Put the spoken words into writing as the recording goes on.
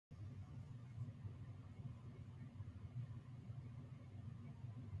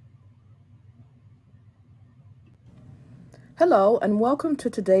Hello and welcome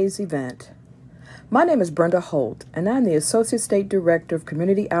to today's event. My name is Brenda Holt and I'm the Associate State Director of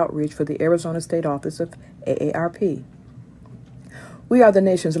Community Outreach for the Arizona State Office of AARP. We are the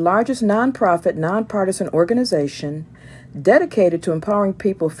nation's largest nonprofit, nonpartisan organization dedicated to empowering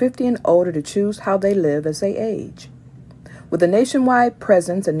people 50 and older to choose how they live as they age. With a nationwide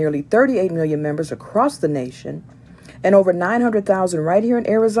presence and nearly 38 million members across the nation and over 900,000 right here in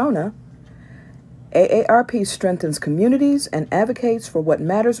Arizona, AARP strengthens communities and advocates for what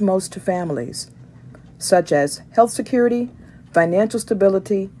matters most to families, such as health security, financial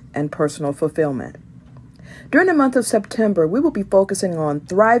stability, and personal fulfillment. During the month of September, we will be focusing on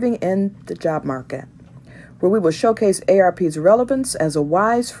thriving in the job market, where we will showcase AARP's relevance as a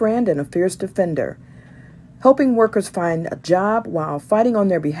wise friend and a fierce defender, helping workers find a job while fighting on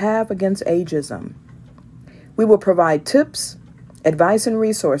their behalf against ageism. We will provide tips, advice, and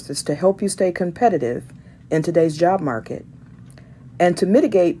resources to help you stay competitive in today's job market and to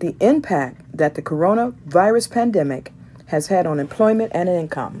mitigate the impact that the coronavirus pandemic has had on employment and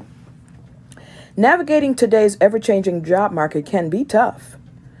income. Navigating today's ever-changing job market can be tough,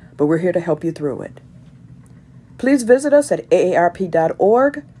 but we're here to help you through it. Please visit us at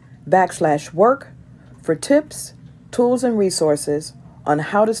aarp.org/work for tips, tools, and resources on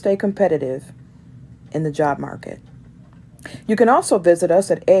how to stay competitive in the job market. You can also visit us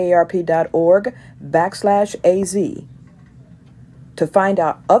at aarp.org/AZ to find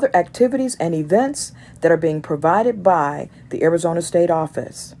out other activities and events that are being provided by the Arizona State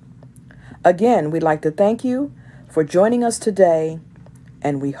Office. Again, we'd like to thank you for joining us today,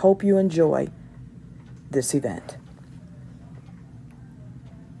 and we hope you enjoy this event.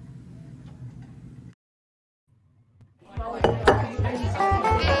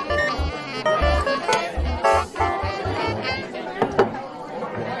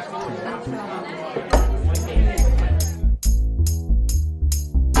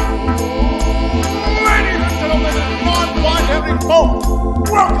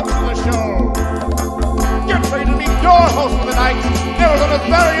 Welcome to the show. Get ready to meet your host for the night, Arizona's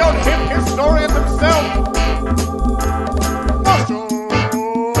very own hip historian himself, Marshall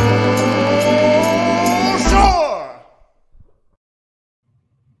Shore.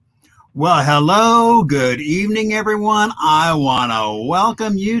 Well, hello, good evening, everyone. I want to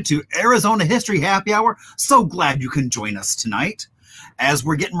welcome you to Arizona History Happy Hour. So glad you can join us tonight as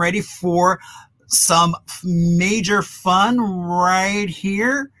we're getting ready for some major fun right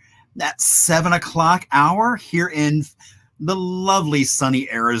here at 7 o'clock hour here in the lovely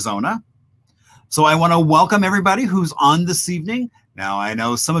sunny Arizona. So I want to welcome everybody who's on this evening. Now, I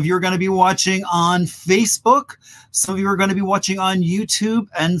know some of you are going to be watching on Facebook, some of you are going to be watching on YouTube,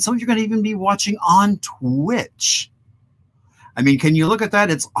 and some of you are going to even be watching on Twitch. I mean, can you look at that?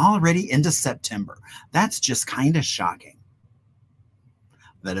 It's already into September. That's just kind of shocking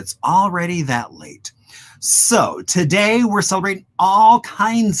that it's already that late. So today we're celebrating all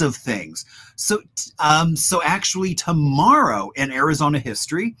kinds of things. So actually tomorrow in Arizona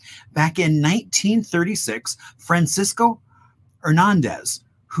history, back in 1936, Francisco Hernandez,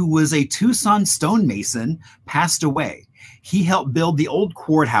 who was a Tucson stonemason, passed away. He helped build the old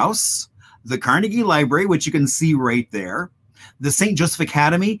courthouse, the Carnegie Library, which you can see right there, the St. Joseph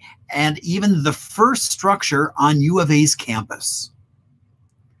Academy, and even the first structure on U of A's campus.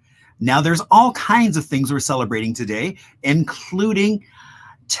 Now, there's all kinds of things we're celebrating today, including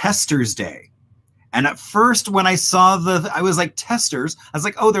Testers Day. And at first, when I saw I was like, testers, I was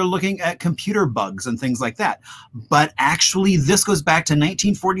like, oh, they're looking at computer bugs and things like that. But actually, this goes back to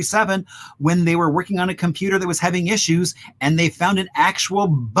 1947 when they were working on a computer that was having issues, and they found an actual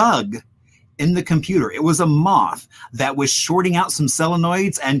bug in the computer. It was a moth that was shorting out some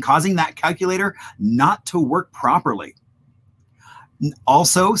solenoids and causing that calculator not to work properly.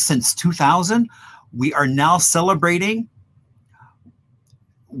 Also, since 2000, we are now celebrating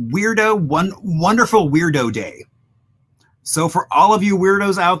Wonderful Weirdo Day. So for all of you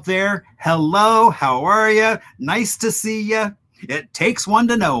weirdos out there, hello, how are you? Nice to see you. It takes one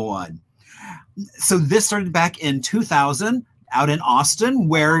to know one. So this started back in 2000 out in Austin,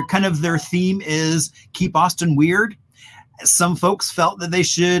 where kind of their theme is Keep Austin Weird. Some folks felt that they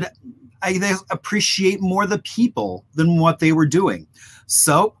should appreciate more the people than what they were doing.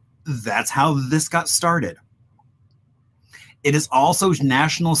 So that's how this got started. It is also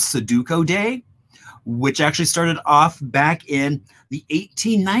National Sudoku Day, which actually started off back in the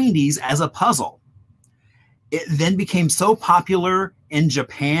 1890s as a puzzle. It then became so popular in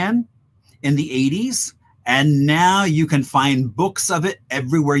Japan in the 80s, and now you can find books of it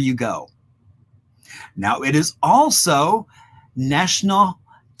everywhere you go. Now, it is also National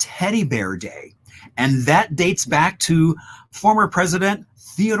Teddy Bear Day. And that dates back to former President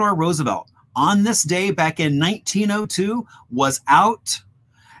Theodore Roosevelt. On this day back in 1902, was out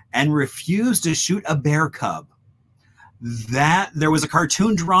and refused to shoot a bear cub. That there was a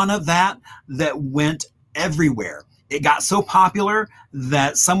cartoon drawn of that went everywhere. It got so popular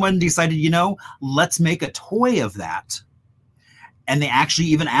that someone decided, you know, let's make a toy of that. And they actually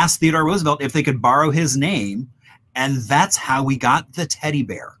even asked Theodore Roosevelt if they could borrow his name. And that's how we got the teddy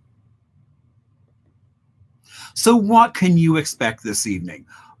bear. So what can you expect this evening?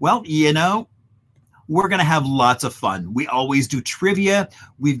 Well, you know, we're going to have lots of fun. We always do trivia.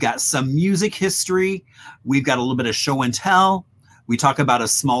 We've got some music history. We've got a little bit of show and tell. We talk about a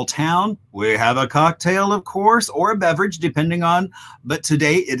small town. We have a cocktail, of course, or a beverage, depending on, but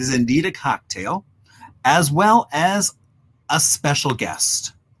today it is indeed a cocktail, as well as a special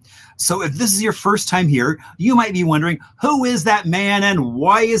guest. So if this is your first time here, you might be wondering, who is that man and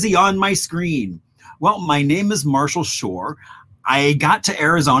why is he on my screen? Well, my name is Marshall Shore. I got to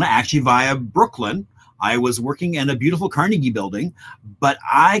Arizona actually via Brooklyn. I was working in a beautiful Carnegie building, but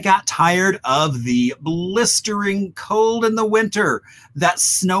I got tired of the blistering cold in the winter, that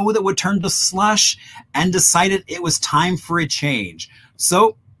snow that would turn to slush, and decided it was time for a change.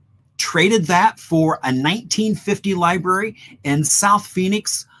 So traded that for a 1950 library in South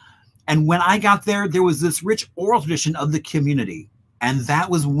Phoenix. And when I got there, there was this rich oral tradition of the community. And that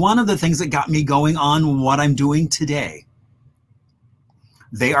was one of the things that got me going on what I'm doing today.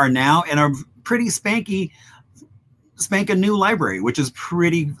 They are now in a pretty spanking new library, which is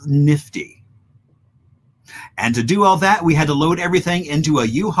pretty nifty. And to do all that, we had to load everything into a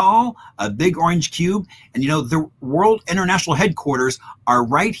U-Haul, a big orange cube. And you know, the World International headquarters are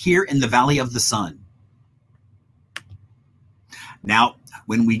right here in the Valley of the Sun. Now,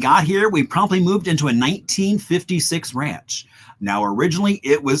 when we got here, we promptly moved into a 1956 ranch. Now, originally,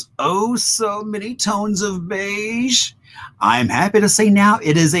 it was oh so many tones of beige. I'm happy to say now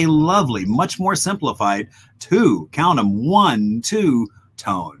it is a lovely, much more simplified count them, 1, 2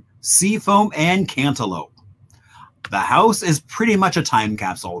 tone, seafoam and cantaloupe. The house is pretty much a time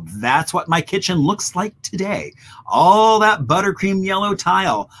capsule. That's what my kitchen looks like today. All that buttercream yellow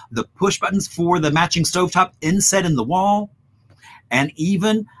tile, the push buttons for the matching stovetop inset in the wall, and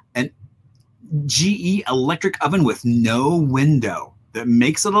even an GE electric oven with no window that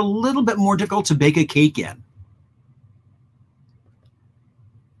makes it a little bit more difficult to bake a cake in.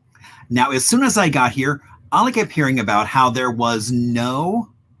 Now, as soon as I got here, all I kept hearing about how there was no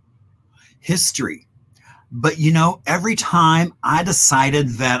history. But, you know, every time I decided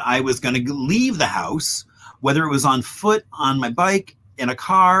that I was going to leave the house, whether it was on foot, on my bike, in a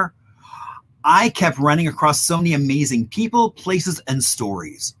car, I kept running across so many amazing people, places, and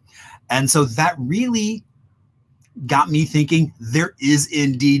stories. And so that really got me thinking there is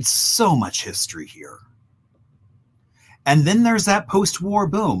indeed so much history here. And then there's that post-war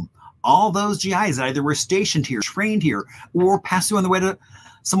boom. All those GIs that either were stationed here, trained here, or passed through on the way to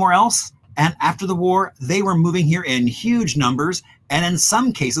somewhere else. And after the war, they were moving here in huge numbers, and in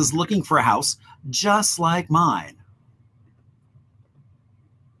some cases looking for a house just like mine.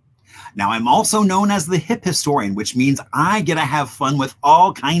 Now, I'm also known as the hip historian, which means I get to have fun with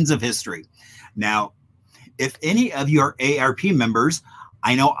all kinds of history. Now, if any of you are ARP members,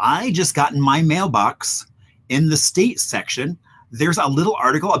 I know I just got in my mailbox in the state section, there's a little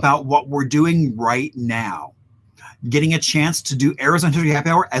article about what we're doing right now. Getting a chance to do Arizona History Happy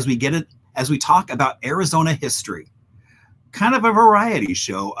Hour as we talk about Arizona history. Kind of a variety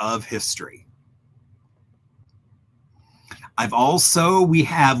show of history. We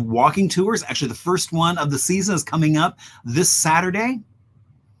have walking tours. Actually, the first one of the season is coming up this Saturday.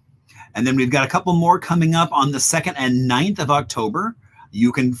 And then we've got a couple more coming up on the 2nd and 9th of October.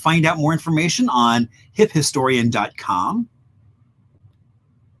 You can find out more information on hiphistorian.com.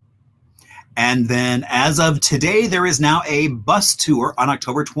 And then as of today, there is now a bus tour on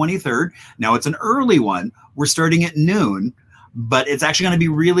October 23rd. Now, it's an early one. We're starting at noon, but it's actually going to be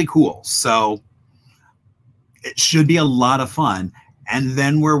really cool. So it should be a lot of fun. And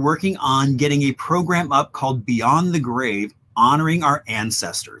then we're working on getting a program up called Beyond the Grave, Honoring Our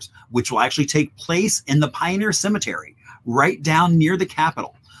Ancestors, which will actually take place in the Pioneer Cemetery, right down near the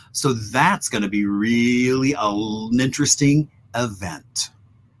Capitol. So that's going to be really an interesting event.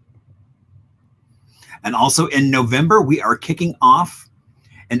 And also in November, we are kicking off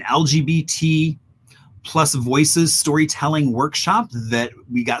an LGBT plus voices storytelling workshop that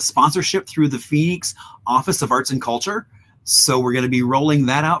we got sponsorship through the Phoenix Office of Arts and Culture. So we're going to be rolling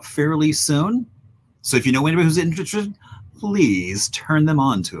that out fairly soon. So if you know anybody who's interested, please turn them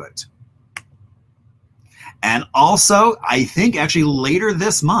on to it. And also, I think actually later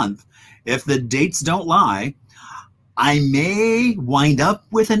this month, if the dates don't lie, I may wind up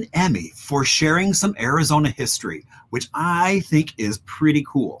with an Emmy for sharing some Arizona history, which I think is pretty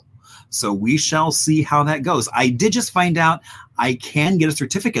cool. So we shall see how that goes. I did just find out I can get a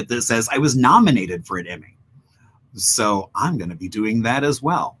certificate that says I was nominated for an Emmy. So I'm going to be doing that as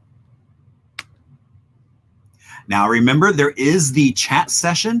well. Now, remember, there is the chat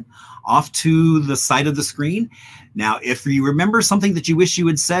session off to the side of the screen. Now, if you remember something that you wish you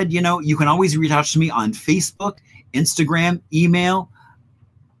had said, you know, you can always reach out to me on Facebook, Instagram, email.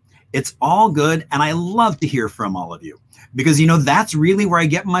 It's all good. And I love to hear from all of you because, you know, that's really where I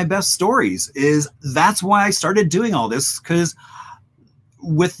get my best stories. That's why I started doing all this, because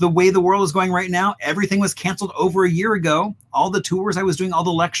with the way the world is going right now, everything was canceled over a year ago. All the tours I was doing, all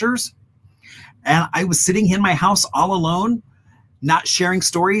the lectures, and I was sitting in my house all alone, not sharing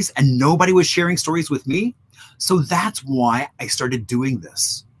stories, and nobody was sharing stories with me. So that's why I started doing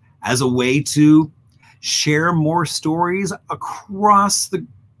this, as a way to share more stories across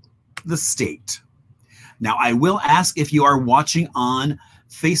the state. Now, I will ask, if you are watching on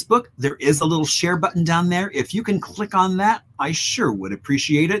Facebook, there is a little share button down there. If you can click on that, I sure would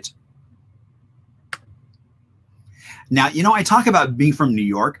appreciate it. Now, you know, I talk about being from New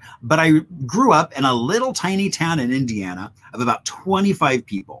York, but I grew up in a little tiny town in Indiana of about 25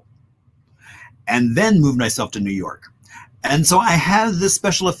 people, and then moved myself to New York. And so I have this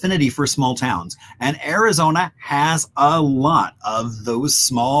special affinity for small towns, and Arizona has a lot of those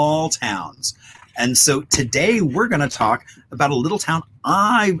small towns. And so today we're going to talk about a little town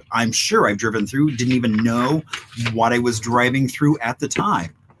I'm sure I've driven through, didn't even know what I was driving through at the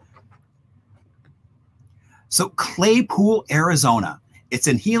time. So Claypool, Arizona. It's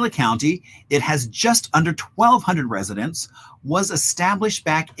in Gila County. It has just under 1,200 residents, was established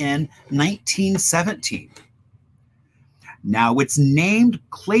back in 1917. Now, it's named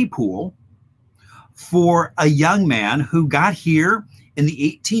Claypool for a young man who got here in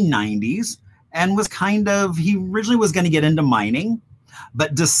the 1890s and was he originally was going to get into mining,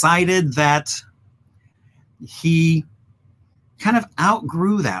 but decided that he kind of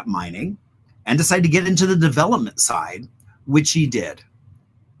outgrew that mining and decided to get into the development side, which he did.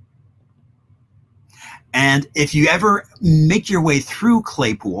 And if you ever make your way through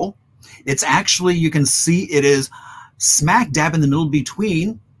Claypool, it's actually, you can see it is smack dab in the middle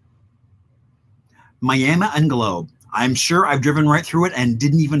between Miami and Globe. I'm sure I've driven right through it and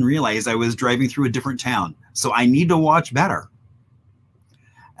didn't even realize I was driving through a different town. So I need to watch better.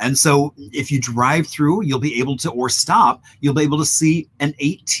 And so if you drive through, you'll be able to, or stop, you'll be able to see an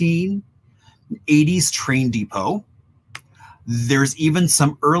 1880s train depot. There's even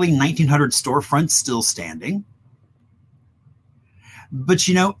some early 1900 storefronts still standing. But,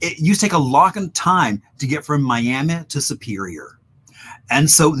 you know, it used to take a long time to get from Miami to Superior. And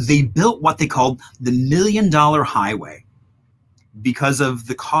so they built what they called the $1 Million Highway because of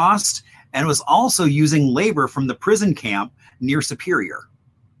the cost, and it was also using labor from the prison camp near Superior.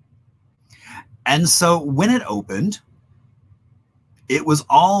 And so when it opened, it was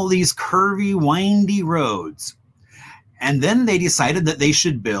all these curvy, windy roads. And then they decided that they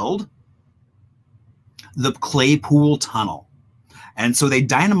should build the Claypool Tunnel. And so they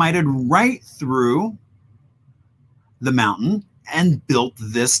dynamited right through the mountain and built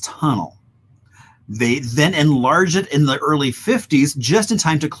this tunnel. They then enlarged it in the early 50s, just in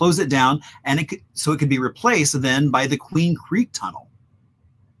time to close it down, and so it could be replaced then by the Queen Creek Tunnel.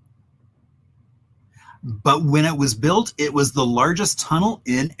 But when it was built, it was the largest tunnel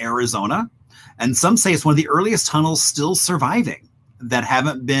in Arizona. And some say it's one of the earliest tunnels still surviving that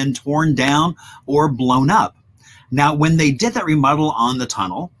haven't been torn down or blown up. Now, when they did that remodel on the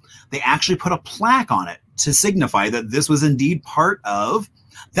tunnel, they actually put a plaque on it to signify that this was indeed part of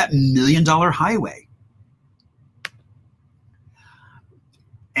that $1 Million Highway.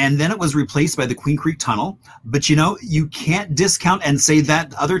 And then it was replaced by the Queen Creek Tunnel. But, you know, you can't discount and say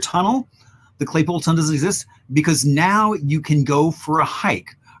that other tunnel, the Claypool Tunnel, doesn't exist, because now you can go for a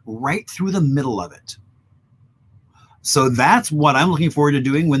hike right through the middle of it. So that's what I'm looking forward to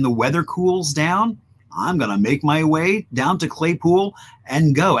doing when the weather cools down. I'm going to make my way down to Claypool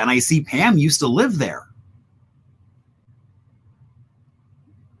and go. And I see Pam used to live there.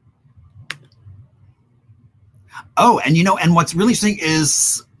 Oh, and you know, and what's really interesting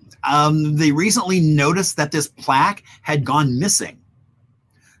is they recently noticed that this plaque had gone missing.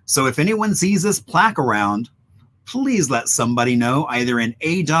 So if anyone sees this plaque around, please let somebody know, either in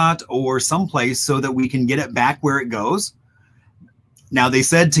ADOT or someplace, so that we can get it back where it goes. Now, they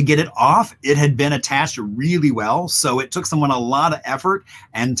said to get it off, it had been attached really well, so it took someone a lot of effort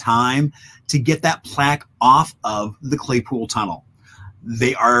and time to get that plaque off of the Claypool Tunnel.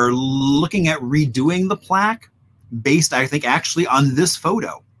 They are looking at redoing the plaque based, I think, actually on this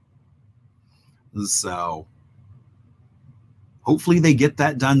photo. So hopefully they get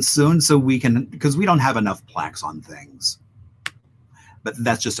that done soon so we can, because we don't have enough plaques on things. But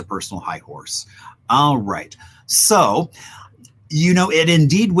that's just a personal high horse. All right. So, you know, it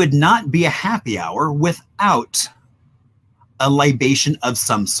indeed would not be a happy hour without a libation of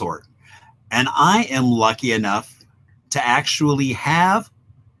some sort. And I am lucky enough to actually have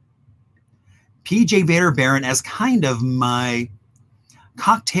PJ Vader Barron as kind of my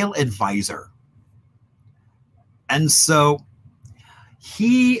cocktail advisor. And so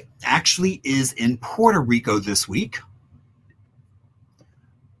he actually is in Puerto Rico this week.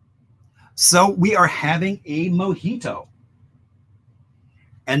 So we are having a mojito.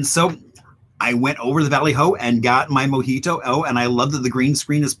 And so I went over to the Valley Ho and got my mojito. Oh, and I love that the green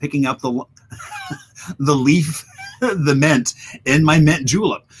screen is picking up the leaf, the mint in my mint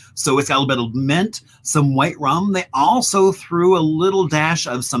julep. So it's got a little bit of mint, some white rum. They also threw a little dash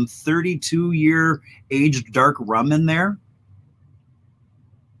of some 32-year aged dark rum in there.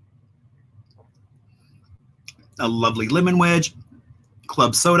 A lovely lemon wedge,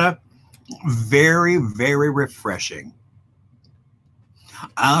 club soda. Very, very refreshing.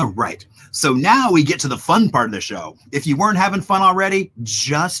 All right. So now we get to the fun part of the show. If you weren't having fun already,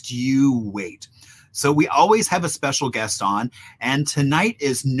 just you wait. So we always have a special guest on, and tonight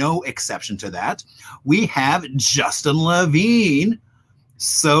is no exception to that. We have Justin Levine.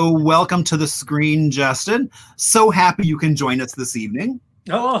 So welcome to the screen, Justin. So happy you can join us this evening.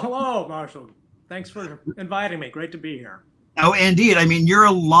 Oh, hello, Marshall. Thanks for inviting me. Great to be here. Oh, indeed. I mean, you're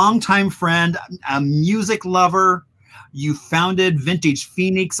a longtime friend, a music lover. You founded Vintage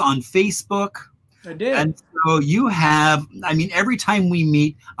Phoenix on Facebook. I did. And so you have, I mean, every time we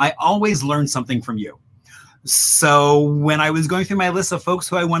meet, I always learn something from you. So when I was going through my list of folks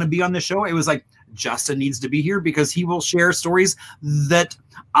who I want to be on the show, it was like, Justin needs to be here because he will share stories that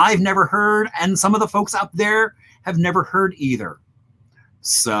I've never heard. And some of the folks out there have never heard either.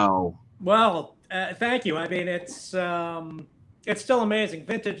 So. Well, thank you. I mean, it's still amazing.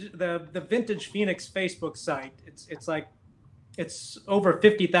 The Vintage Phoenix Facebook site. It's over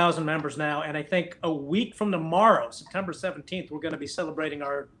 50,000 members now, and I think a week from tomorrow, September 17th, we're going to be celebrating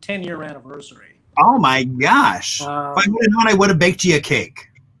our 10-year anniversary. Oh my gosh! If I would have known, I would have baked you a cake.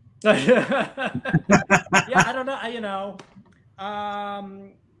 Yeah, I don't know. You know, I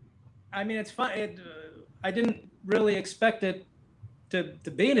mean, it's fun. I didn't really expect it to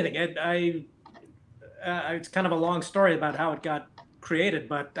be anything. It's kind of a long story about how it got created,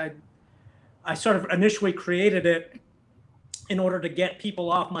 but I sort of initially created it in order to get people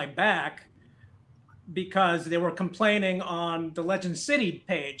off my back because they were complaining on the Legend City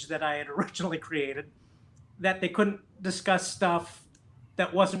page that I had originally created that they couldn't discuss stuff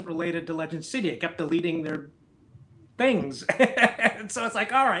that wasn't related to Legend City. It kept deleting their things. And so it's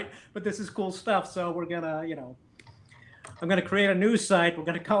like, all right, but this is cool stuff. So we're going to, you know, I'm going to create a new site. We're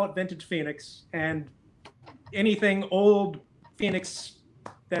going to call it Vintage Phoenix, and anything old Phoenix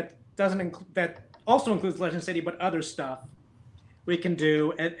that that also includes Legend City, but other stuff we can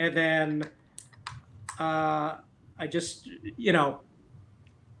do. And then I just, you know,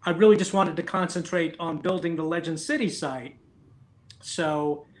 I really just wanted to concentrate on building the Legend City site.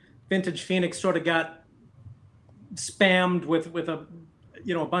 So Vintage Phoenix sort of got spammed with a,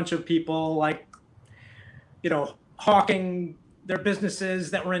 you know, a bunch of people like, you know, hawking their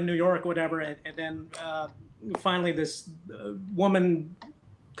businesses that were in New York or whatever. And then finally this woman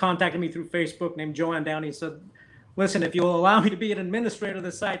contacted me through Facebook named Joanne Downey and said, listen, if you'll allow me to be an administrator of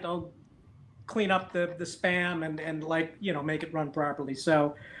the site, I'll clean up the spam and like, you know, make it run properly.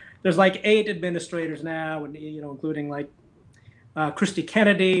 So there's like 8 administrators now, and, you know, including like Christy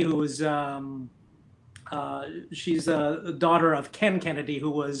Kennedy, who was, she's a daughter of Ken Kennedy, who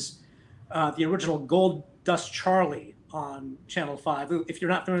was the original Gold Dust Charlie on Channel 5. If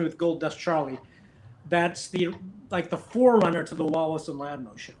you're not familiar with Gold Dust Charlie, that's the forerunner to the Wallace and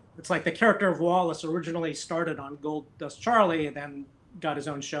Ladmo show. It's like the character of Wallace originally started on Gold Dust Charlie and then got his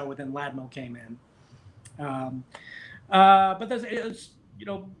own show, and then Ladmo came in. But there's, you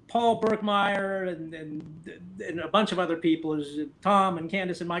know, Paul Berkmeyer and a bunch of other people. There's Tom and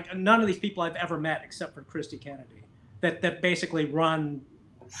Candace and Mike. None of these people I've ever met except for Christy Kennedy that basically run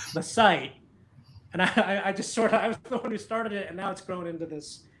the site. And I just sort of, I was the one who started it, and now it's grown into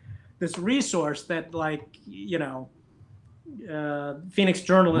this resource that, like, you know, Phoenix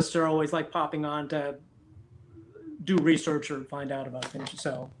journalists are always like popping on to do research or find out about things.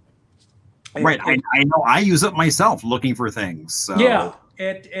 So, right, I know I use it myself looking for things. So. Yeah,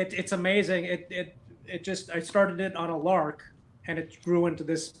 it's amazing. It just, I started it on a lark, and it grew into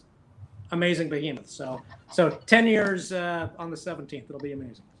this amazing behemoth. So 10 years on the 17th, it'll be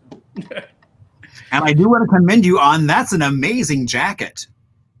amazing. So. And I do want to commend you on that's an amazing jacket.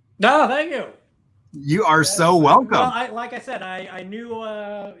 No, thank you. You are so welcome. Well, like I said, I knew,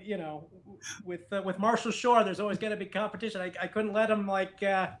 you know, with Marshall Shore, there's always going to be competition. I couldn't let him like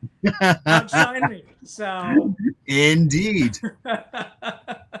outshine me. So indeed.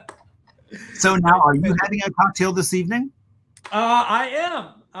 So now, are you having a cocktail this evening? I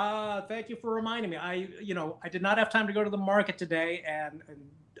am. Thank you for reminding me. I did not have time to go to the market today, and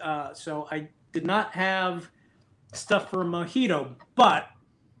so I did not have stuff for a mojito. But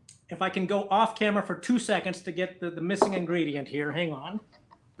if I can go off camera for 2 seconds to get the missing ingredient here, hang on.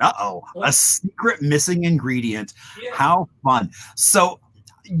 Uh-oh, a secret missing ingredient. Yeah. How fun. So,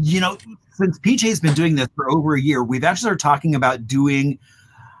 you know, since PJ's been doing this for over a year, we've actually started talking about doing,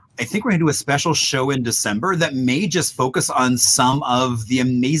 I think we're going to do a special show in December that may just focus on some of the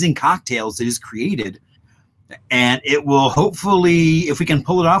amazing cocktails that he's created. And it will hopefully, if we can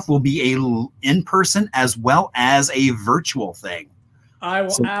pull it off, will be a in-person as well as a virtual thing. I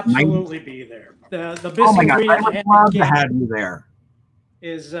will absolutely be there. The missing oh my God, ingredient I would love to have you there.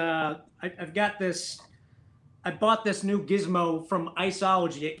 Is I've got this. I bought this new gizmo from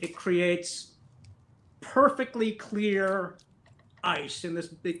Iceology. It creates perfectly clear ice, and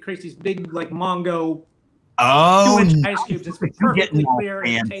it creates these big like Mongo 2-inch ice cubes. It's perfectly clear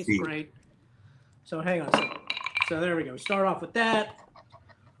and it tastes great. So hang on a second. So there we go. Start off with that.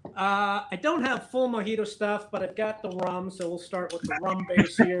 I don't have full mojito stuff, but I've got the rum, so we'll start with the rum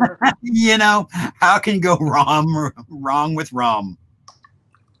base here. You know, how can you go wrong with rum?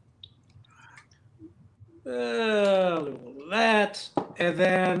 That, and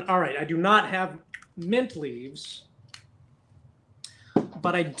then, all right, I do not have mint leaves,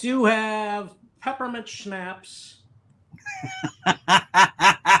 but I do have peppermint schnapps.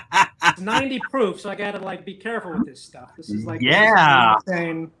 It's 90 proof, so I gotta like be careful with this stuff. This is like, yeah,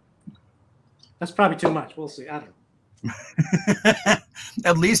 that's probably too much. We'll see. I don't know.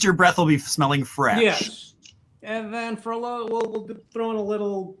 At least your breath will be smelling fresh. Yes, and then for a little, we'll throw in a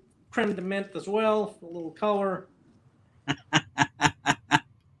little creme de menthe as well, a little color.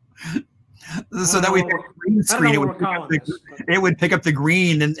 So that way, green screen, it would pick up the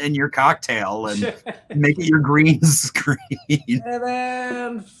green in your cocktail and make it your green screen. And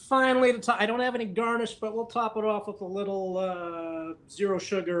then finally, I don't have any garnish, but we'll top it off with a little zero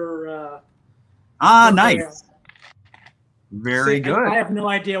sugar. Nice. Very good. I have no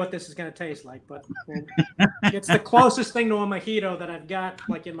idea what this is going to taste like, but it's the closest thing to a mojito that I've got,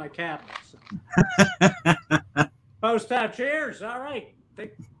 like in my cabinet. So. Post time. Cheers. All right.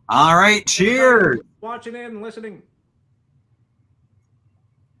 All right. Cheers. Watching in and listening.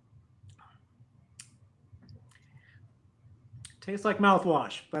 Tastes like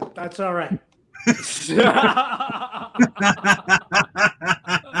mouthwash, but that's all right.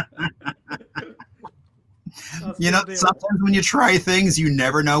 You know, sometimes when you try things, you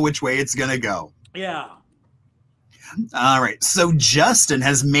never know which way it's going to go. Yeah. All right. So Justin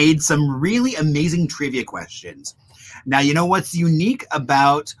has made some really amazing trivia questions. Now, you know what's unique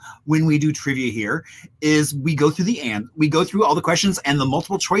about when we do trivia here is we go through all the questions and the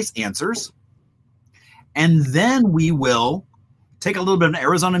multiple choice answers. And then we will take a little bit of an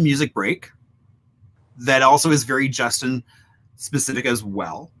Arizona music break that also is very Justin specific as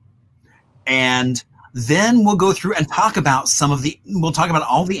well. And then we'll go through and talk about we'll talk about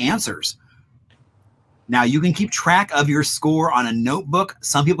all the answers. Now, you can keep track of your score on a notebook.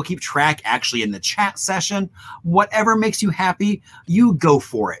 Some people keep track actually in the chat session. Whatever makes you happy, you go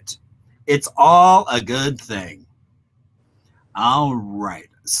for it. It's all a good thing. All right.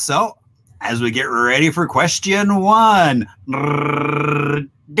 So, as we get ready for question 1.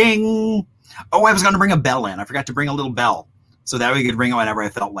 Ding. Oh, I was going to bring a bell in. I forgot to bring a little bell. So that we could ring it whenever I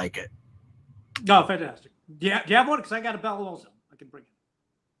felt like it. Oh, fantastic. Do you have one? Because I got a bell also. I can bring it.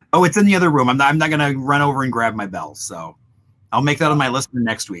 Oh, it's in the other room. I'm not going to run over and grab my bell. So I'll make that on my list for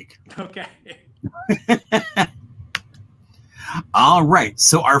next week. Okay. All right.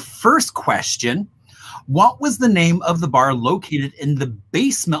 So our first question, what was the name of the bar located in the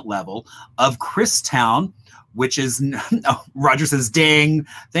basement level of Christown, which is, oh, Roger says, ding.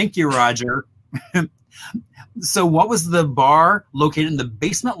 Thank you, Roger. So what was the bar located in the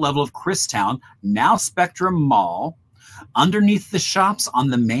basement level of Christown, now Spectrum Mall, underneath the shops on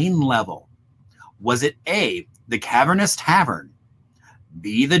the main level? Was it A, the Cavernous Tavern,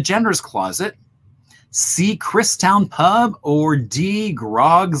 B, the Genders Closet, C, Christown Pub, or D,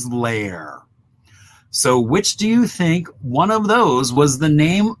 Grog's Lair? So which do you think one of those was the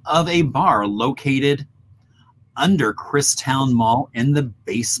name of a bar located under Christown Mall in the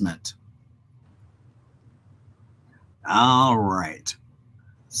basement? All right.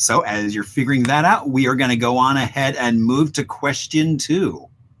 So as you're figuring that out, we are going to go on ahead and move to question 2.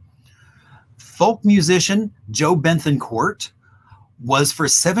 Folk musician Joe Bethencourt was for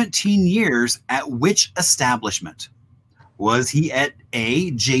 17 years at which establishment? Was he at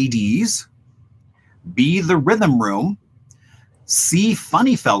A, JD's, B, the Rhythm Room, C,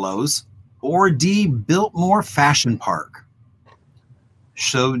 Funny Fellows, or D, Biltmore Fashion Park?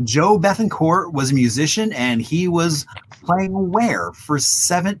 So Joe Bethencourt was a musician, and he was playing where for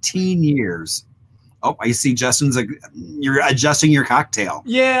 17 years? Oh, I see Justin's, you're adjusting your cocktail.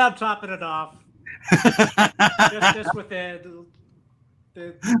 Yeah, I'm topping it off. just with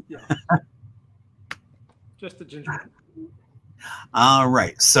just the ginger. All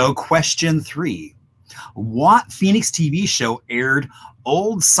right, so question 3. What Phoenix TV show aired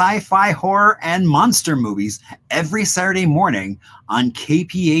old sci-fi, horror, and monster movies every Saturday morning on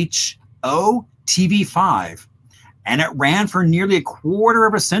KPHO TV5? And it ran for nearly a quarter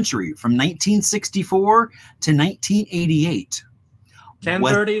of a century, from 1964 to 1988.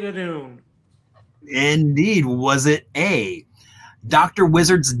 10:30 to noon. Indeed. Was it A, Dr.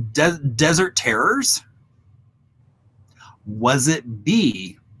 Wizard's Desert Terrors? Was it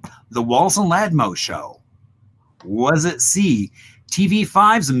B, The Walls and Ladmo Show? Was it C,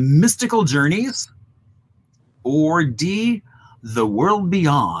 TV5's Mystical Journeys? Or D, The World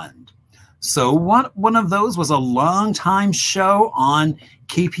Beyond? So one of those was a long-time show on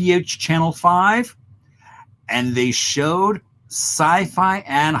KPH Channel 5, and they showed sci-fi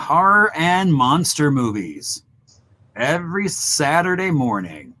and horror and monster movies every Saturday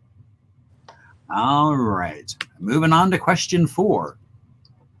morning. All right, moving on to question 4.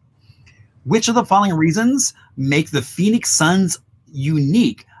 Which of the following reasons make the Phoenix Suns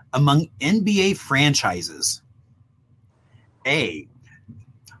unique among NBA franchises? A,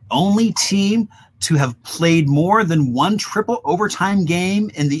 only team to have played more than one triple overtime game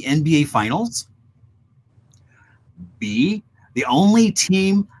in the NBA Finals. B, the only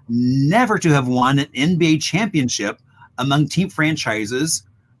team never to have won an NBA championship among team franchises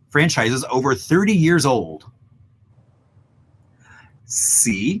over 30 years old.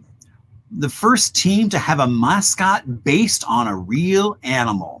 C, the first team to have a mascot based on a real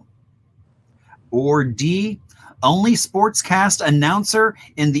animal. Or D, only sportscast announcer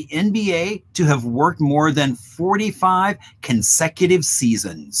in the NBA to have worked more than 45 consecutive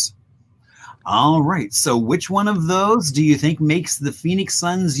seasons. All right, so which one of those do you think makes the Phoenix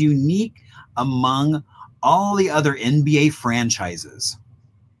Suns unique among all the other NBA franchises?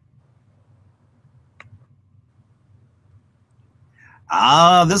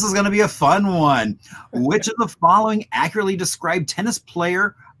 This is going to be a fun one. Which of the following accurately describe tennis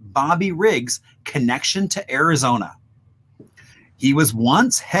player Bobby Riggs' connection to Arizona? He was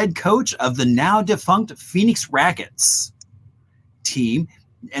once head coach of the now defunct Phoenix Rackets team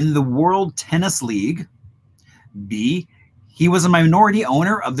in the World Tennis League. B, he was a minority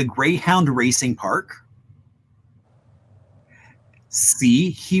owner of the Greyhound Racing Park.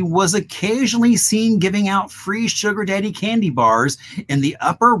 C, he was occasionally seen giving out free Sugar Daddy candy bars in the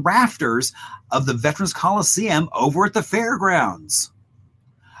upper rafters of the Veterans Coliseum over at the fairgrounds.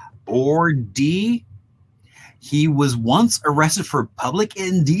 Or D, he was once arrested for public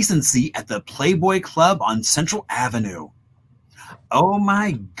indecency at the Playboy Club on Central Avenue. Oh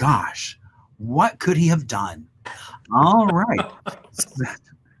my gosh, what could he have done? All right.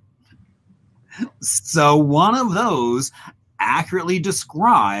 So one of those accurately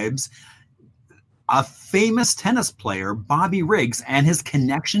describes a famous tennis player, Bobby Riggs, and his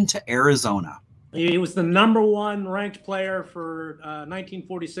connection to Arizona. He was the #1 ranked player for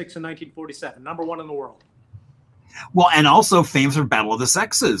 1946 and 1947, #1 in the world. Well, and also famous for Battle of the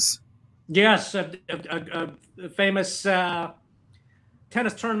Sexes. Yes, a famous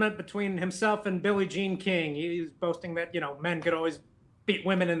tennis tournament between himself and Billie Jean King. He was boasting that, men could always beat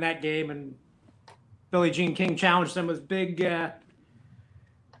women in that game, and Billie Jean King challenged him. Was big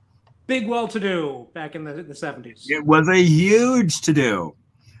well-to-do back in the 70s. It was a huge to-do.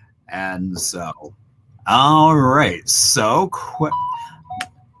 And so, all right. So,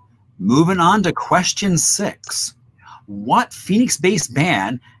 moving on to question 6. What Phoenix-based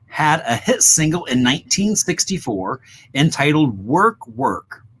band had a hit single in 1964 entitled Work,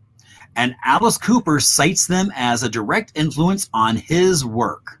 Work? And Alice Cooper cites them as a direct influence on his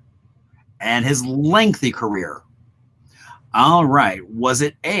work and his lengthy career. All right. Was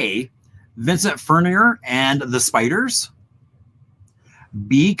it A, Vincent Furnier and the Spiders?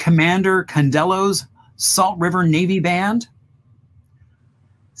 B, Commander Condello's Salt River Navy Band?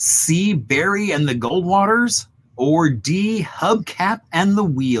 C, Barry and the Goldwaters? or D, hubcap and the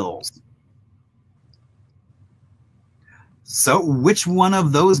wheels? So which one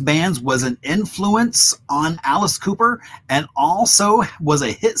of those bands was an influence on Alice Cooper and also was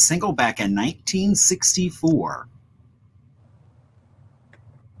a hit single back in 1964?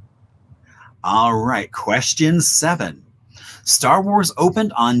 All right, question 7. Star Wars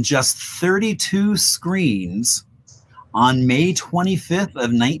opened on just 32 screens on May 25th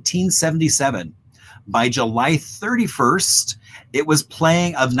of 1977. By July 31st, it was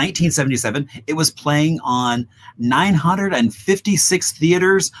playing of 1977. It was playing on 956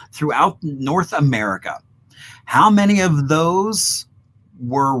 theaters throughout North America. How many of those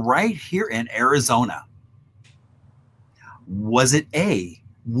were right here in Arizona? Was it A,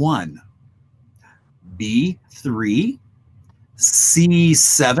 1, B, 3, C,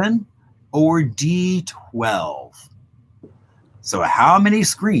 7, or D, 12? So how many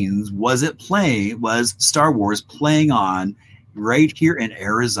screens was Star Wars playing on right here in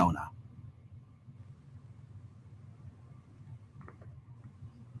Arizona?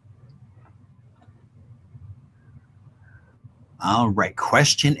 All right,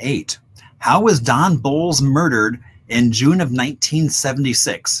 question 8. How was Don Bowles murdered in June of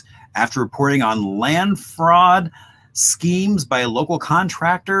 1976 after reporting on land fraud schemes by local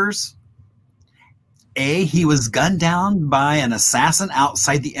contractors? A, he was gunned down by an assassin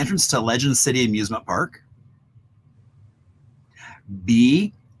outside the entrance to Legend City Amusement Park.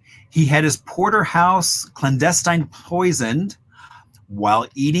 B, he had his porterhouse clandestine poisoned while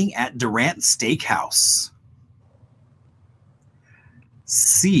eating at Durant Steakhouse.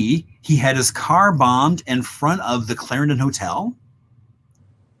 C, he had his car bombed in front of the Clarendon Hotel.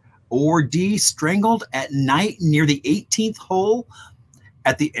 Or D, strangled at night near the 18th hole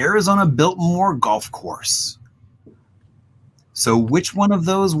at the Arizona Biltmore Golf Course. So which one of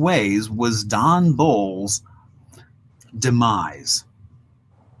those ways was Don Bowles' demise?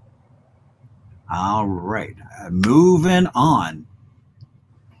 All right, moving on.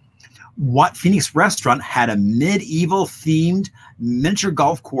 What Phoenix restaurant had a medieval themed miniature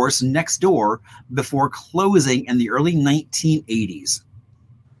golf course next door before closing in the early 1980s?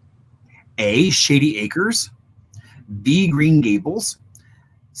 A, Shady Acres, B, Green Gables,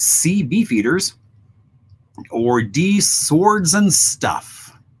 C, Beefeaters, or D, Swords and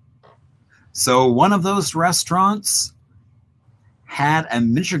Stuff? So one of those restaurants had a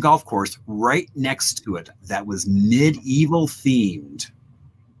miniature golf course right next to it that was medieval themed.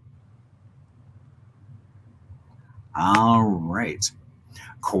 All right.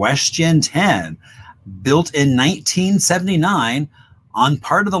 Question 10. Built in 1979 on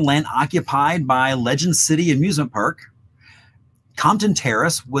part of the land occupied by Legend City Amusement Park, Compton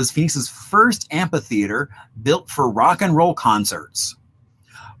Terrace was Phoenix's first amphitheater built for rock and roll concerts.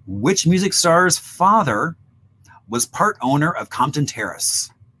 Which music star's father was part owner of Compton Terrace?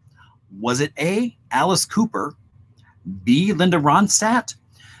 Was it A, Alice Cooper, B, Linda Ronstadt,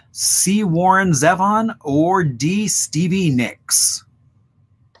 C, Warren Zevon, or D, Stevie Nicks?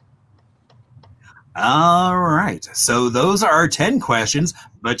 All right, so those are our 10 questions,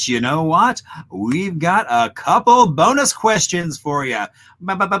 but you know what? We've got a couple bonus questions for you.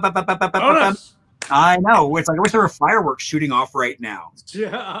 Bonus. I know. It's like I wish there were fireworks shooting off right now.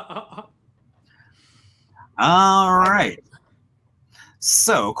 Yeah. All right.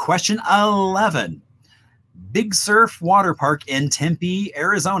 So, question 11. Big Surf Water Park in Tempe,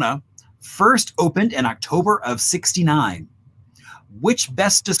 Arizona, first opened in October of '69. Which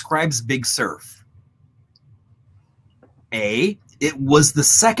best describes Big Surf? A, it was the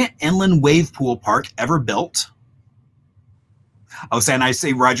second inland wave pool park ever built. Oh, and I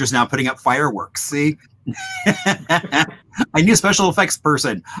see Roger's now putting up fireworks. See? I need a special effects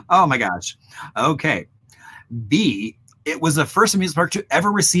person. Oh my gosh. Okay. B, it was the first amusement park to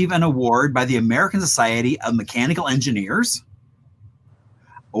ever receive an award by the American Society of Mechanical Engineers.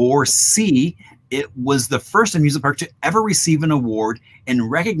 Or C, it was the first amusement park to ever receive an award in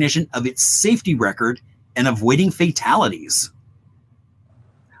recognition of its safety record and avoiding fatalities.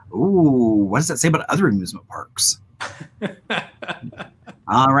 Ooh, what does that say about other amusement parks?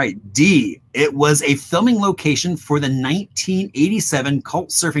 All right, D, it was a filming location for the 1987 cult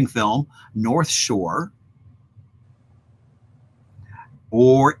surfing film North Shore.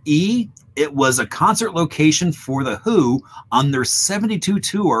 Or E, it was a concert location for The Who on their 72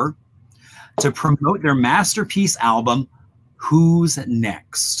 tour to promote their masterpiece album, Who's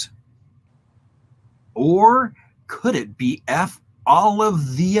Next? Or could it be F, all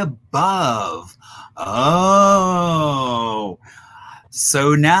of the above? Oh,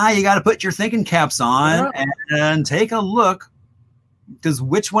 so now you got to put your thinking caps on and take a look. Because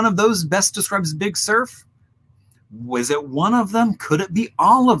which one of those best describes Big Surf? Was it one of them? Could it be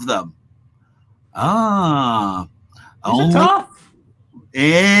all of them? These are tough.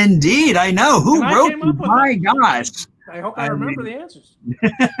 Indeed, I know. Who And I wrote came up them? with My them. gosh. I hope I remember the answers.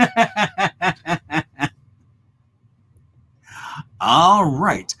 All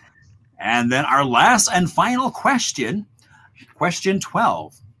right. And then our last and final question, question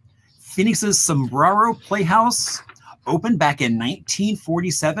 12. Phoenix's Sombrero Playhouse opened back in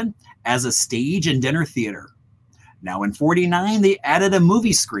 1947 as a stage and dinner theater. Now in 49, they added a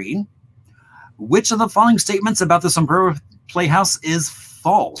movie screen. Which of the following statements about the Sombrero Playhouse is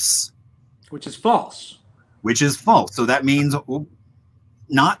false? Which is false. Which is false. So that means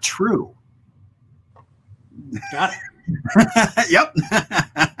not true. Got it. Yep.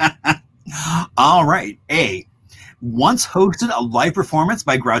 All right. A, once hosted a live performance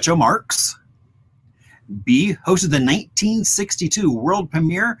by Groucho Marx. B, hosted the 1962 world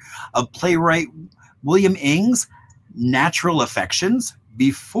premiere of playwright William Ing's Natural Affections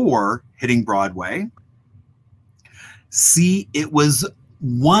before hitting Broadway. C, it was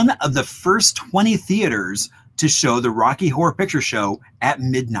one of the first 20 theaters to show the Rocky Horror Picture Show at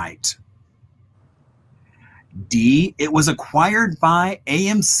midnight. D, it was acquired by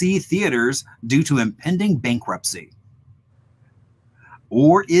AMC Theaters due to impending bankruptcy.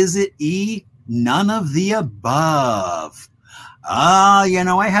 Or is it E, none of the above? You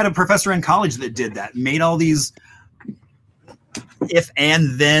know, I had a professor in college that did that, made all these if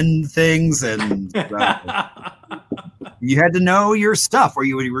and then things, and you had to know your stuff, or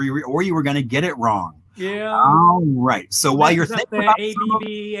you were going to get it wrong. Yeah. All right. So while you're thinking about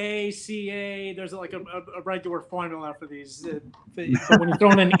ABBA, CA, there's like a regular formula for these. But when you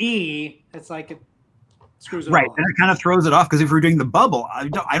throw in an E, it's like it screws it right, all and it kind of throws it off, because if we're doing the bubble, I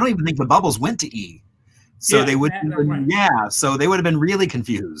don't even think the bubbles went to E, so Yeah, they would right. so they would have been really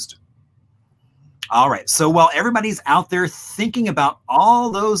confused. All right. So while everybody's out there thinking about all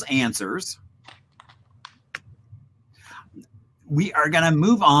those answers, we are going to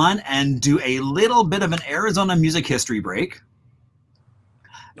move on and do a little bit of an Arizona music history break.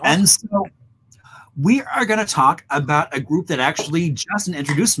 Awesome. And so we are going to talk about a group that actually Justin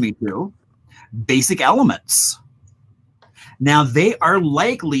introduced me to, Basic Elements. Now, they are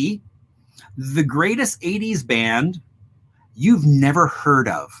likely the greatest 80s band you've never heard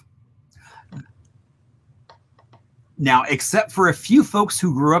of. Now, except for a few folks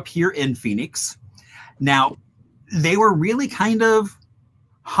who grew up here in Phoenix. Now, they were really kind of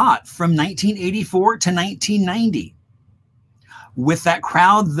hot from 1984 to 1990 with that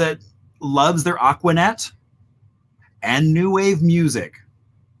crowd that loves their Aquanet and new wave music.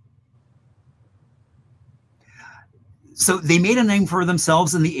 So they made a name for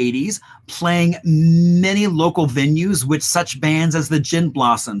themselves in the 80s, playing many local venues with such bands as the Gin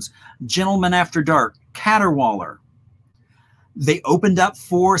Blossoms, Gentlemen After Dark, Caterwaller. They opened up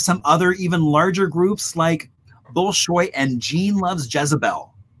for some other even larger groups like Bolshoi and Gene Loves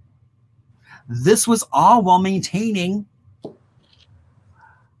Jezebel. This was all while maintaining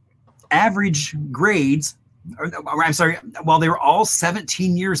average grades, while they were all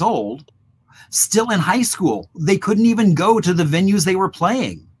 17 years old, still in high school. They couldn't even go to the venues they were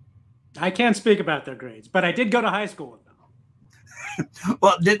playing. I can't speak about their grades, but I did go to high school with them.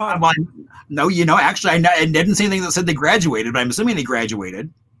 Well, no, you know, actually, I didn't see anything that said they graduated, but I'm assuming they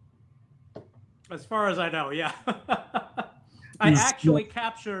graduated. As far as I know, yeah. I actually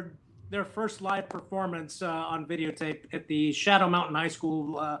captured their first live performance on videotape at the Shadow Mountain High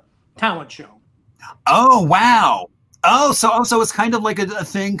School talent show. Oh, wow. Oh, so it's kind of like a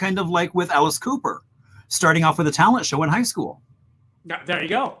thing, kind of like with Alice Cooper, starting off with a talent show in high school. There you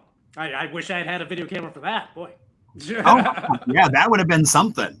go. I wish I had had a video camera for that, boy. Oh, yeah, that would have been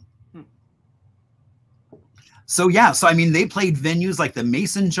something. So, yeah, so I mean, they played venues like the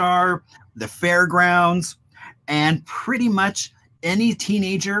Mason Jar, the Fairgrounds, and pretty much any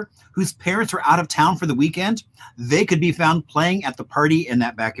teenager whose parents were out of town for the weekend, they could be found playing at the party in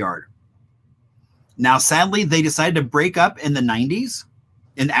that backyard. Now, sadly, they decided to break up in the 90s,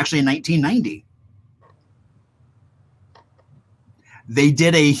 and actually in 1990. They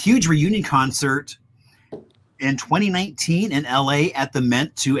did a huge reunion concert in 2019 in LA at the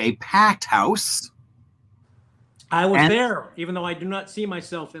Mint to a packed house. I was there, even though I do not see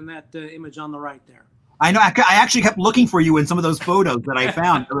myself in that image on the right there. I know. I actually kept looking for you in some of those photos that I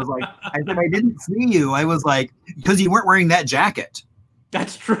found. I was like, I said, I didn't see you. I was like, because you weren't wearing that jacket.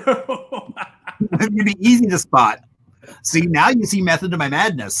 That's true. It'd be easy to spot. See, now you see method to my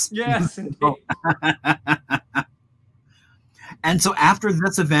madness. Yes, indeed. And so after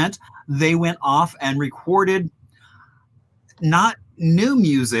this event, they went off and recorded not new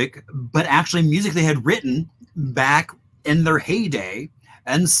music, but actually music they had written back in their heyday.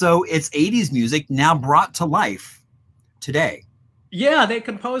 And so it's 80s music now brought to life today. Yeah, they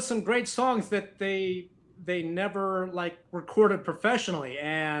composed some great songs that they never like recorded professionally.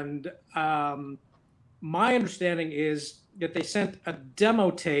 And my understanding is that they sent a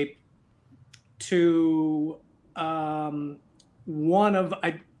demo tape to one of,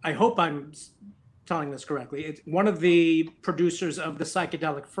 I hope I'm telling this correctly, it's one of the producers of the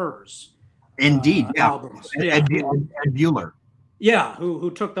psychedelic Thurs. Indeed, yeah. Albums. Ed Bueller. Yeah,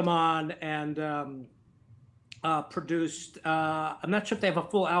 who took them on and produced. I'm not sure if they have a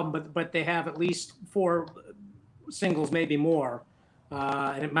full album, but they have at least 4 singles, maybe more.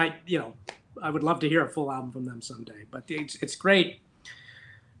 And it might, I would love to hear a full album from them someday. But it's great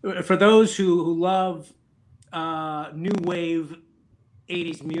for those who love new wave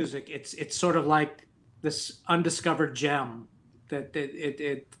 80s music. It's sort of like this undiscovered gem that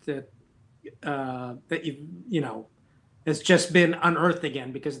has just been unearthed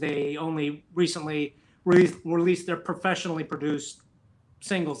again because they only recently released their professionally produced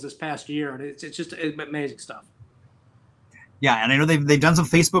singles this past year, and it's just amazing stuff. Yeah, and I know they've done some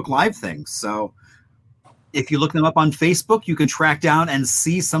Facebook Live things. So if you look them up on Facebook, you can track down and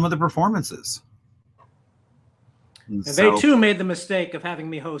see some of the performances. And they too made the mistake of having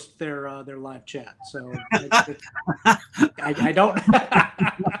me host their live chat. So I don't.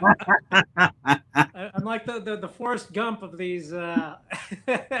 I'm like the Forrest Gump of these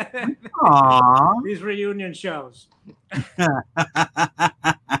these reunion shows.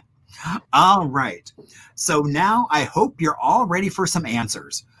 All right. So now I hope you're all ready for some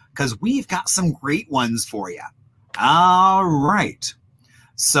answers because we've got some great ones for you. All right.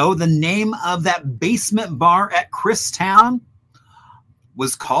 So the name of that basement bar at Christown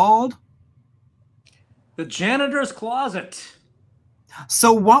was called? The Janitor's Closet.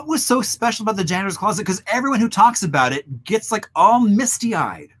 So what was so special about the Janitor's Closet? Because everyone who talks about it gets like all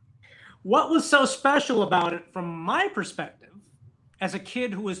misty-eyed. What was so special about it from my perspective, as a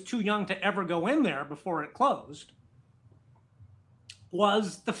kid who was too young to ever go in there before it closed,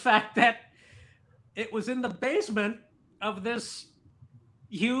 was the fact that it was in the basement of this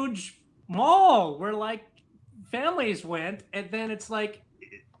huge mall where like families went, and then it's like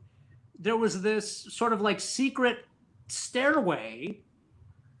there was this sort of like secret stairway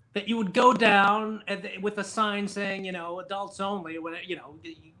that you would go down with a sign saying, adults only, when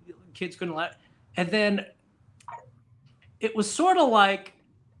kids couldn't let, and then it was sort of like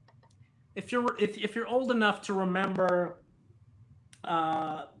if you're old enough to remember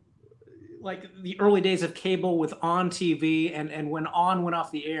like the early days of cable with On TV, and when On went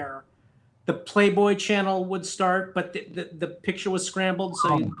off the air, the Playboy channel would start, but the picture was scrambled,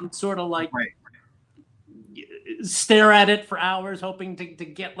 so you'd sort of like stare at it for hours, hoping to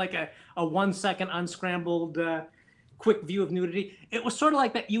get like a 1 second unscrambled quick view of nudity. It was sort of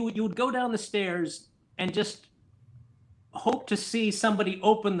like that. You would go down the stairs and just hope to see somebody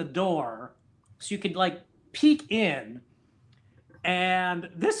open the door so you could like peek in. And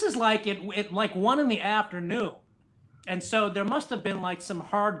this is like it like 1 in the afternoon. And so there must have been like some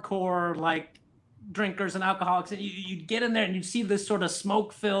hardcore like drinkers and alcoholics. And you'd get in there and you'd see this sort of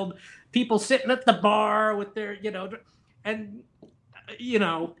smoke-filled people sitting at the bar with their, and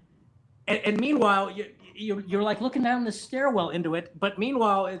meanwhile, you're like looking down the stairwell into it. But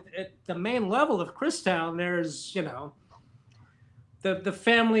meanwhile, at the main level of Christown, there's, the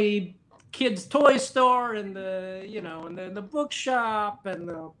family kids toy store and the bookshop and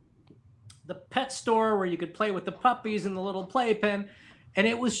the pet store where you could play with the puppies and the little playpen. And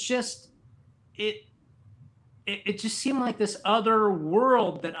it was just, it just seemed like this other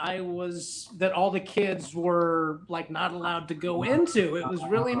world that all the kids were like not allowed to go into. It was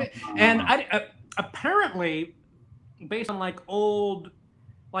really, and I apparently, based on like old,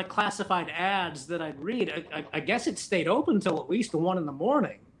 like classified ads that I'd read, I guess it stayed open till at least 1 in the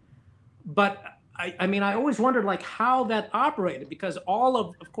morning. But I mean, I always wondered like how that operated, because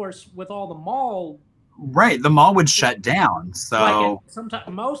of course, with all the mall. Right, the mall would shut down. So like sometimes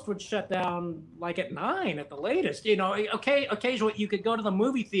most would shut down like at 9 at the latest. Occasionally you could go to the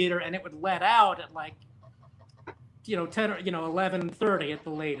movie theater and it would let out at like 10 or 11:30 at the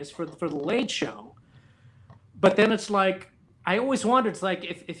latest for the late show. But then it's like I always wondered, it's like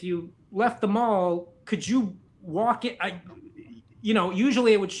if you left the mall, could you walk it?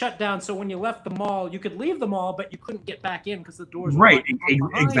 Usually it would shut down. So when you left the mall, you could leave the mall, but you couldn't get back in because the doors were right.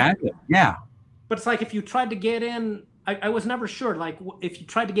 Exactly. Yeah. But it's like if you tried to get in, I was never sure. Like if you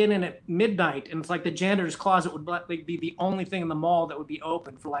tried to get in at midnight, and it's like the janitor's closet would be the only thing in the mall that would be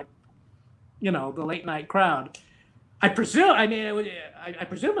open for like, the late night crowd. I presume. I mean, I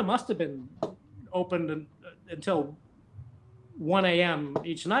presume it must have been open until 1 a.m.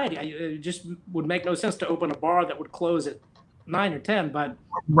 each night. It just would make no sense to open a bar that would close at 9 or 10. But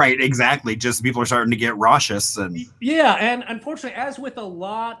right, exactly. Just people are starting to get raucous, and yeah, and unfortunately, as with a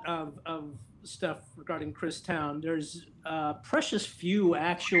lot of stuff regarding Christown, there's precious few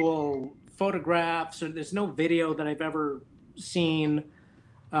actual photographs, or there's no video that I've ever seen.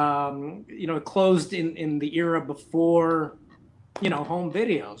 It closed in the era before, home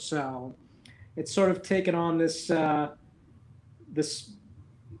video. So it's sort of taken on this this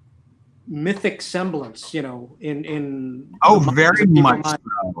mythic semblance, in very much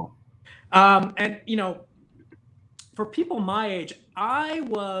so. And for people my age, I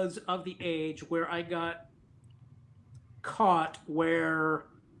was of the age where I got caught where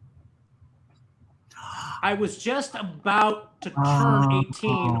I was just about to turn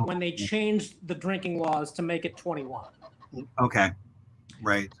 18 when they changed the drinking laws to make it 21. Okay,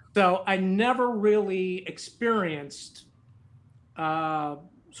 right. So I never really experienced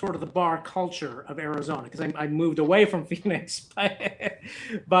sort of the bar culture of Arizona, because I moved away from Phoenix by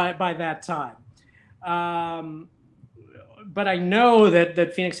that time. But I know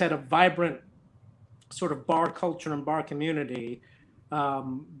that Phoenix had a vibrant sort of bar culture and bar community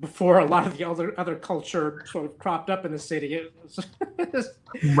before a lot of the other culture sort of cropped up in the city.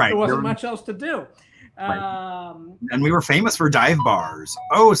 Right. There wasn't much else to do. Right. And we were famous for dive bars.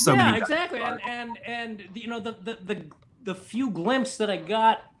 Oh, so many. Yeah, exactly. And the few glimpses that I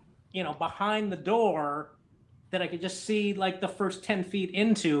got, behind the door, that I could just see like the first 10 feet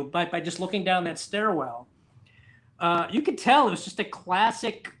into by just looking down that stairwell. You could tell it was just a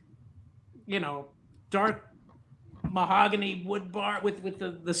classic, dark mahogany wood bar with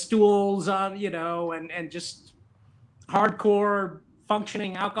the stools on, and just hardcore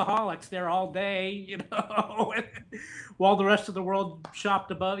functioning alcoholics there all day, while the rest of the world shopped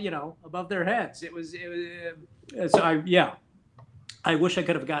above their heads. It was so I wish I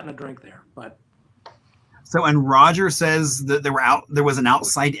could have gotten a drink there, but. So, and Roger says that there was an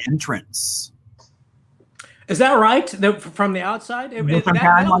outside entrance. Is that right? From the outside? It makes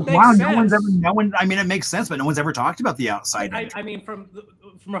sense, but no one's ever talked about the outside. I mean, from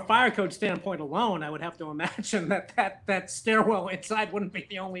a fire code standpoint alone, I would have to imagine that stairwell inside wouldn't be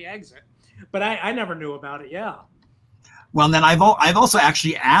the only exit. But I never knew about it. Yeah. Well, and then I've also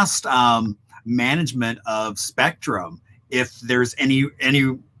actually asked management of Spectrum if there's any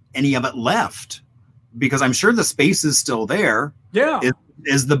of it left, because I'm sure the space is still there. Yeah.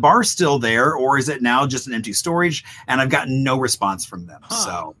 Is the bar still there, or is it now just an empty storage? And I've gotten no response from them. Huh.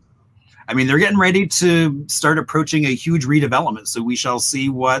 So, I mean, they're getting ready to start approaching a huge redevelopment. So we shall see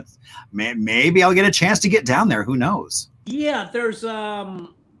what, maybe I'll get a chance to get down there. Who knows? Yeah, there's a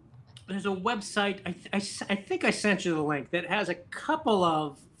website. I think I sent you the link that has a couple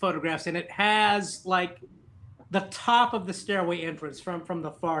of photographs, and it has like the top of the stairway entrance from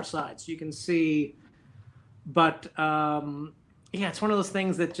the far side, so you can see. But yeah, it's one of those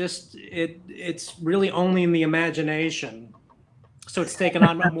things that just it's really only in the imagination, so it's taken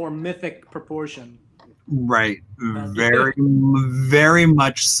on a more mythic proportion. Right, very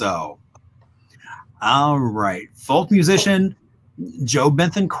much so. All right, folk musician Joe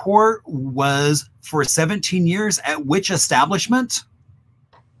Bethencourt was for 17 years at which establishment?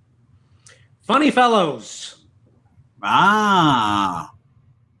 Funny Fellows. Ah.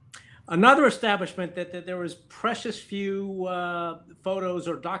 Another establishment that there was precious few photos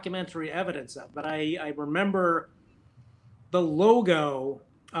or documentary evidence of, but I remember the logo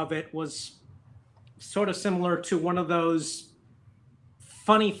of it was sort of similar to one of those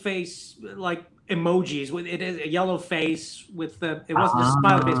funny face like emojis. It is a yellow face with it wasn't a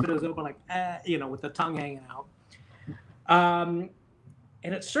smiley face, but it was open like with the tongue hanging out.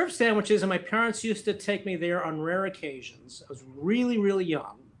 And it served sandwiches, and my parents used to take me there on rare occasions. I was really, really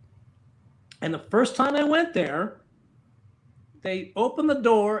young. And the first time I went there, they opened the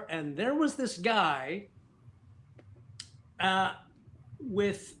door, and there was this guy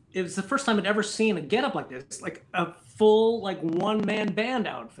it was the first time I'd ever seen a getup like this, like a full, like one-man band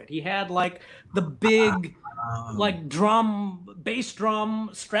outfit. He had like the big, like bass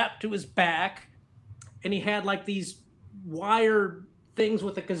drum strapped to his back, and he had like these wire things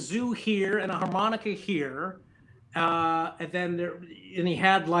with a kazoo here and a harmonica here, and he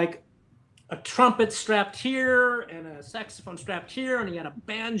had like a trumpet strapped here and a saxophone strapped here, and he had a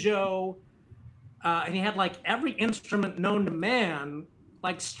banjo, and he had like every instrument known to man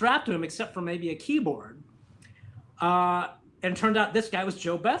like strapped to him except for maybe a keyboard. And it turned out this guy was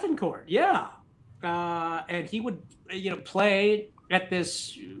Joe Bethencourt. Yeah. And he would, play at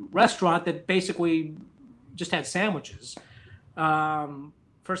this restaurant that basically just had sandwiches.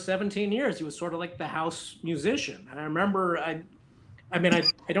 For 17 years, he was sort of like the house musician. And I remember, I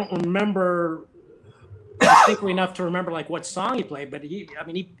don't remember distinctly enough to remember like what song he played, but he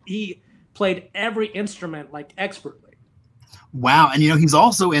played every instrument like expertly. Wow. And he's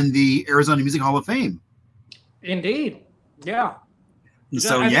also in the Arizona Music Hall of Fame. Indeed. Yeah.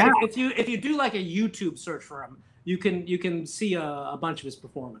 So if you do like a YouTube search for him, you can see a bunch of his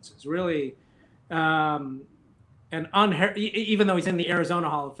performances. Really, and even though he's in the Arizona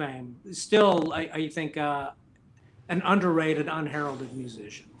Hall of Fame, still I think an underrated, unheralded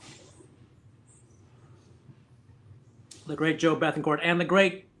musician. The great Joe Bethencourt and the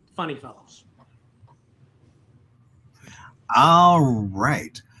great Funny Fellows. All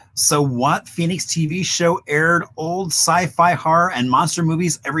right. So what Phoenix TV show aired old sci-fi, horror, and monster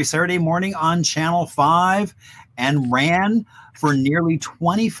movies every Saturday morning on Channel 5 and ran for nearly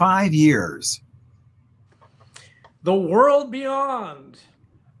 25 years? The World Beyond,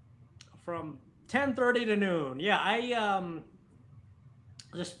 from 10:30 to noon. Yeah, I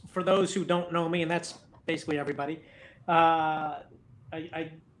just for those who don't know me, and that's basically everybody,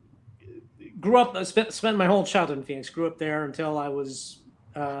 I grew up, spent my whole childhood in Phoenix. Grew up there until I was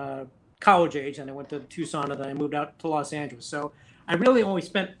college age, and I went to Tucson, and then I moved out to Los Angeles. So I really only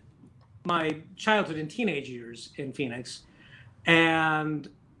spent my childhood and teenage years in Phoenix, and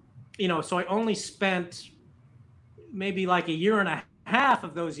so I only spent maybe like a year and a half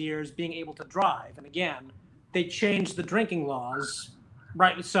of those years being able to drive. And again, they changed the drinking laws,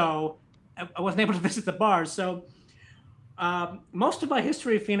 right? So I wasn't able to visit the bars. So most of my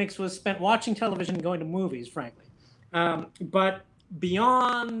history of Phoenix was spent watching television and going to movies, frankly. But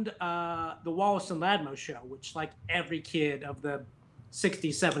beyond the Wallace and Ladmo show, which like every kid of the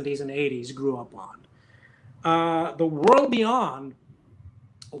 60s, 70s, and 80s grew up on, The World Beyond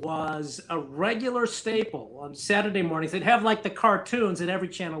was a regular staple on Saturday mornings. They'd have like the cartoons that every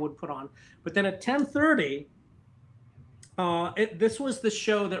channel would put on. But then at 10:30, this was the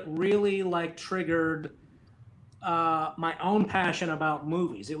show that really like triggered my own passion about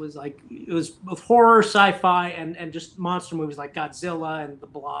movies. It was both horror, sci-fi, and just monster movies like Godzilla and The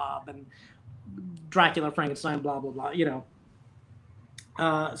Blob and Dracula, Frankenstein, blah, blah, blah,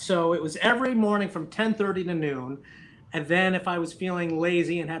 So it was every morning from 10:30 to noon. And then if I was feeling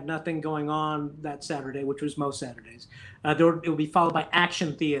lazy and had nothing going on that Saturday, which was most Saturdays, it would be followed by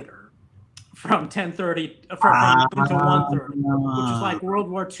Action Theater from 10:30 from noon to 1:30, which is like World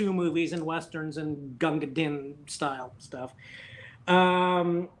War II movies and westerns and Gunga Din style stuff.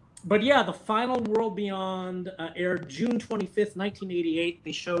 But yeah, the final World Beyond aired June 25th, 1988.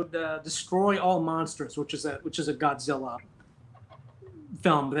 They showed Destroy All Monsters, which is a Godzilla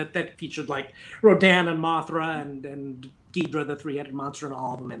film that featured like Rodan and Mothra and Ghidra, the three-headed monster, and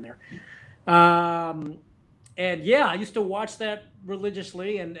all of them in there. And yeah, I used to watch that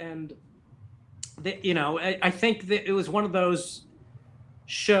religiously, and I think that it was one of those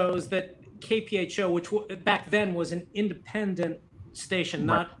shows that KPHO, which back then was an independent station,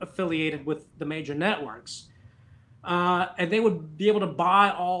 not affiliated with the major networks, and they would be able to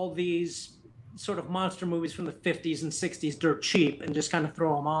buy all these sort of monster movies from the 50s and 60s dirt cheap and just kind of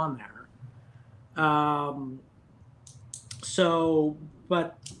throw them on there.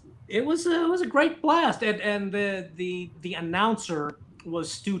 But it was a great blast, and the announcer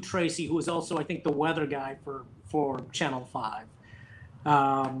was Stu Tracy, who was also, I think, the weather guy for Channel 5.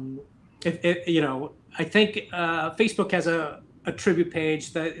 I think Facebook has a tribute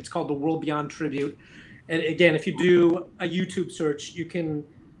page that it's called the World Beyond Tribute, and again, if you do a YouTube search, you can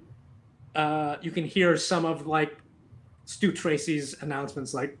hear some of like Stu Tracy's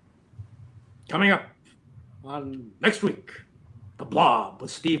announcements, like coming up on next week, The Blob with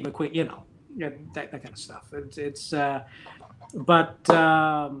Steve McQueen, that kind of stuff. But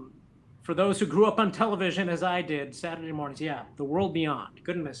for those who grew up on television as I did, Saturday mornings, The World Beyond,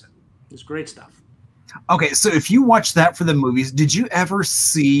 couldn't miss it. It was great stuff. Okay, so if you watched that for the movies, did you ever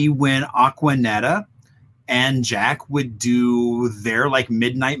see when Aquanetta and Jack would do their like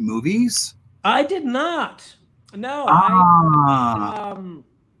midnight movies? I did not. No.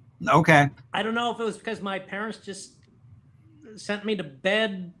 Okay. I don't know if it was because my parents just sent me to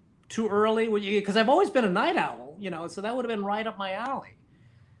bed too early, because I've always been a night owl, so that would have been right up my alley.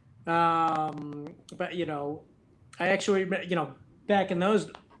 But I actually, back in those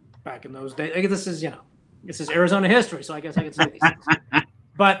days, this is Arizona history, so I guess I could say these things.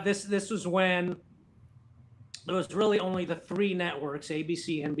 But this was when there was really only the three networks,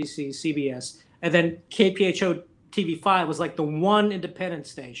 ABC, NBC, CBS, and then KPHO TV5 was like the one independent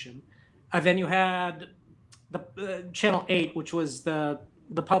station. And then you had the Channel 8, which was the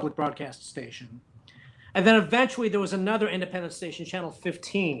public broadcast station. And then eventually there was another independent station, Channel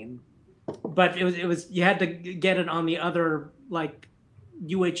 15, but it was you had to get it on the other, like,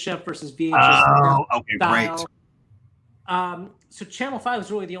 UHF versus VHS Oh, okay, style. great. So Channel 5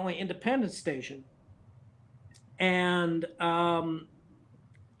 was really the only independent station. And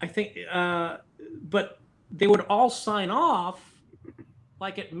I think, but they would all sign off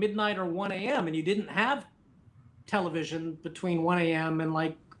like at midnight or 1 a.m. and you didn't have television between 1 a.m. and,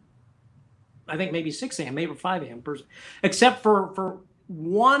 like, I think maybe 6 a.m., maybe 5 a.m. Except for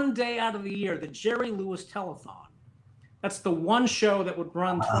one day out of the year, the Jerry Lewis Telethon. That's the one show that would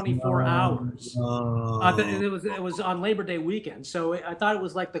run 24 hours. It was on Labor Day weekend, so I thought it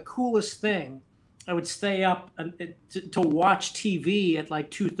was like the coolest thing. I would stay up to watch TV at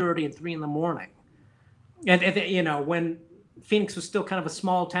like 2:30 and 3 in the morning, and you know, when Phoenix was still kind of a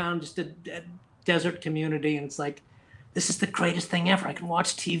small town, just a desert community, and it's like, this is the greatest thing ever. I can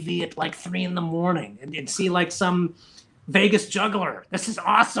watch TV at like 3 in the morning and see like some Vegas juggler. This is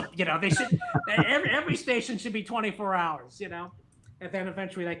awesome. You know, they should every station should be 24 hours, you know. And then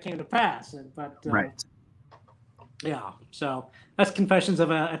eventually that came to pass. Right. Yeah. So that's confessions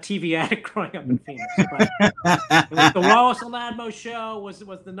of a TV addict growing up in Phoenix. But it was the Wallace and Ladmo show was the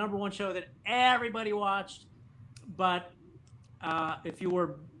 #1 show that everybody watched. But if you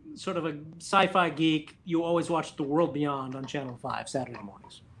were sort of a sci-fi geek, you always watched The World Beyond on Channel 5 Saturday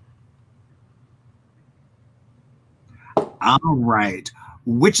mornings. All right.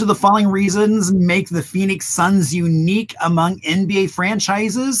 Which of the following reasons make the Phoenix Suns unique among NBA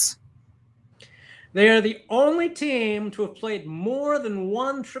franchises? They are the only team to have played more than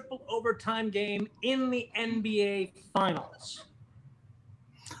one triple overtime game in the NBA Finals.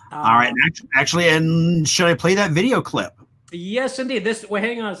 All right. Actually, and should I play that video clip? Yes, indeed.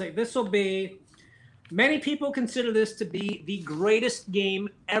 Hang on a second. This will be. Many people consider this to be the greatest game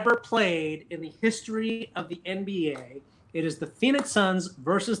ever played in the history of the NBA. It is the Phoenix Suns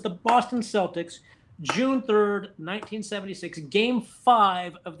versus the Boston Celtics, June 3rd, 1976, Game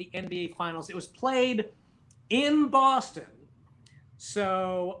 5 of the NBA Finals. It was played in Boston,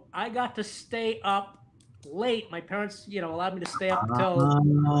 so I got to stay up late. My parents, allowed me to stay up until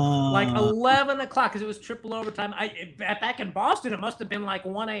like 11 o'clock because it was triple overtime. Back in Boston, it must have been like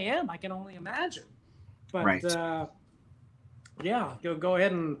 1 a.m. I can only imagine. But, right. Yeah, go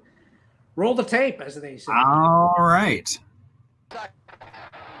ahead and roll the tape, as they say. All right.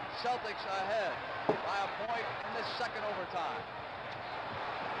 Celtics ahead by a point in this second overtime.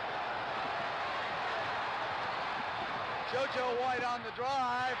 JoJo White on the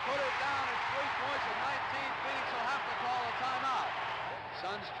drive, put it down at 3 points at 19. Phoenix will have to call a timeout.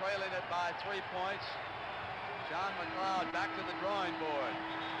 Suns trailing it by 3 points. John McLeod back to the drawing board.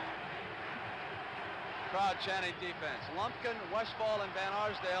 Crowd chanting defense. Lumpkin, Westfall, and Van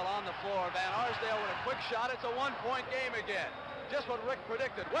Arsdale on the floor. Van Arsdale with a quick shot. It's a one-point game again. Just what Rick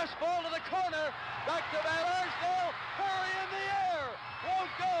predicted. Westfall to the corner. Back to Van Arsdale. Perry in the air.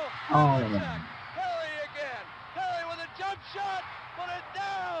 Won't go. Perry again. Perry with a jump shot. Put it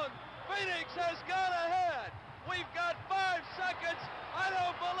down. Phoenix has gone ahead. We've got 5 seconds. I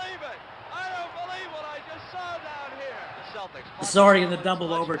don't believe it. I don't believe what I just saw down here. The Celtics. Sorry, in the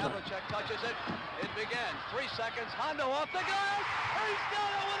double overtime. Havlicek touches it. It begins. 3 seconds. Hondo off the glass. He's got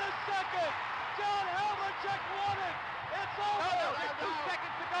it with a second. John Havlicek won it. It's over. 2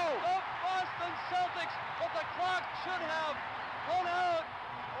 seconds to go. The Boston Celtics, but the clock should have run out.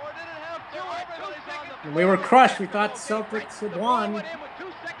 Or did it have to? Everybody's on the floor. We were crushed. We thought Celtics had won. Went in with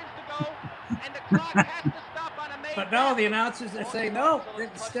 2 seconds to go, and the clock has to stop on a made. But no, the announcers are saying, no,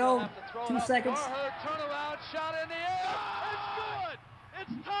 it's still 2 seconds. Turnaround shot in the air. It's good.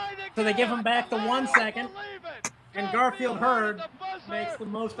 It's tied again. So they give him back the 1 second. And Garfield Hurd makes the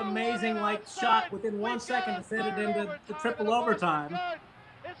most amazing shot within 1 second to fit it into the triple overtime.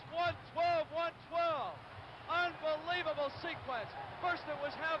 It's 112, 112. Unbelievable sequence. First it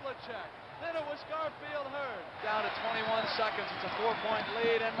was Havlicek, then it was Garfield Hurd. Down to 21 seconds. It's a 4-point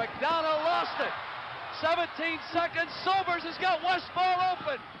lead, and McDonald lost it. 17 seconds. Sobers has got Westfall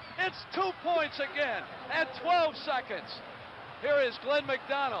open. It's 2 points again at 12 seconds. Here is Glenn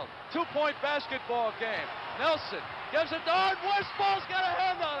McDonald. 2-point basketball game. Nelson gives it to Art. Westfall's got a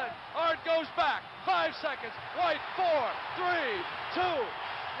hand on it. Art goes back. 5 seconds. White, 4, 3, 2, 1.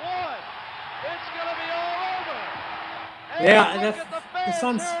 It's going to be all over. And yeah, the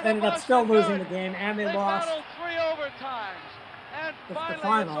Suns ended up still losing the game, and they lost 3 overtimes. And the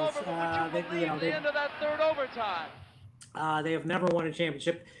finals. The end of that third overtime. They have never won a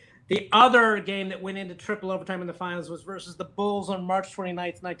championship. The other game that went into triple overtime in the finals was versus the Bulls on March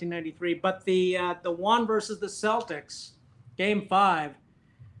 29th, 1993. But the one versus the Celtics, Game 5,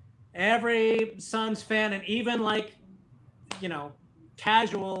 every Suns fan, and even like,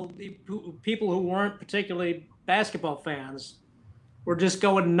 casual people who weren't particularly basketball fans were just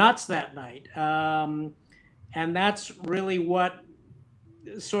going nuts that night. And that's really what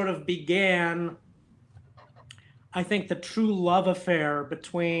sort of began, I think, the true love affair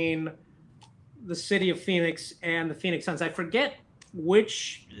between the city of Phoenix and the Phoenix Suns. I forget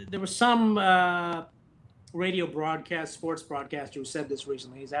which, there was some radio broadcast, sports broadcaster who said this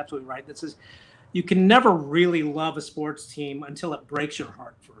recently. He's absolutely right. That says, you can never really love a sports team until it breaks your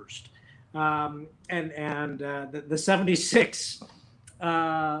heart first. The 76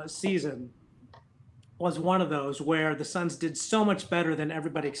 season was one of those where the Suns did so much better than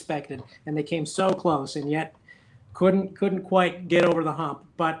everybody expected, and they came so close, and yet couldn't quite get over the hump.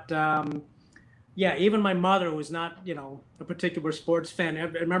 But yeah, even my mother, who was not a particular sports fan, I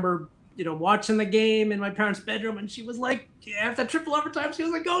remember watching the game in my parents' bedroom, and she was like, after triple overtime, she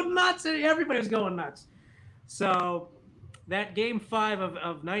was like going nuts, and everybody was going nuts. So that Game 5 of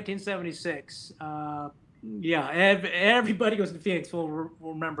 1976, everybody goes to Phoenix will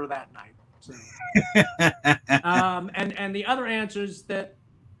remember that night. So. And the other answers that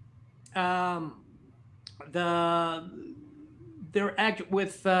they're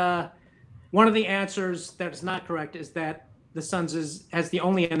with one of the answers that's not correct is that the Suns has the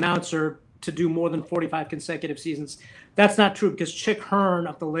only announcer to do more than 45 consecutive seasons. That's not true, because Chick Hearn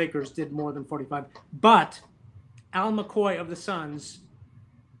of the Lakers did more than 45. But Al McCoy of the Suns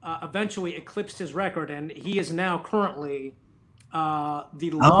eventually eclipsed his record, and he is now currently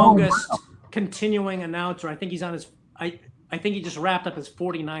the longest continuing announcer. I think he's on his. I think he just wrapped up his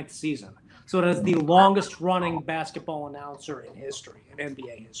 49th season. So it is the longest running basketball announcer in history, in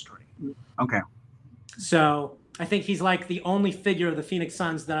NBA history. Okay. So I think he's like the only figure of the Phoenix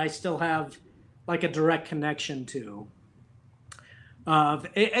Suns that I still have like a direct connection to.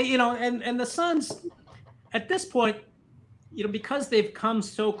 And the Suns at this point, because they've come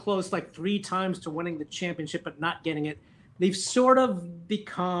so close like 3 times to winning the championship but not getting it, they've sort of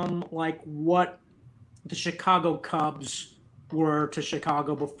become like what the Chicago Cubs were to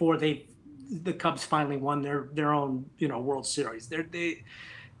Chicago before the Cubs finally won their own World Series.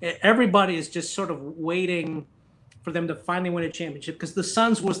 Everybody is just sort of waiting for them to finally win a championship, because the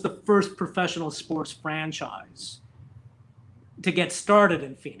Suns was the first professional sports franchise to get started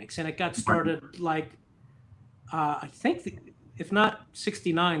in Phoenix, and it got started like I think if not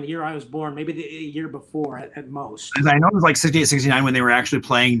 69, the year I was born, maybe the year before at most. I know it was like 68, 69 when they were actually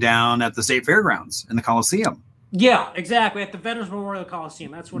playing down at the State Fairgrounds in the Coliseum. Yeah, exactly. At the Veterans Memorial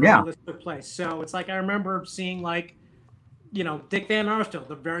Coliseum. That's when all this took place. So it's like I remember seeing like, Dick Van Arsdale,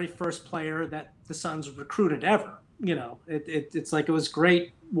 the very first player that the Suns recruited ever. It's like it was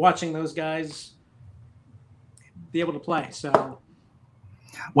great watching those guys be able to play. So,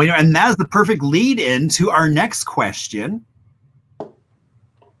 well, and that's the perfect lead in to our next question.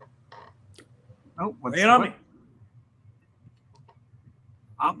 Oh, what's it on me?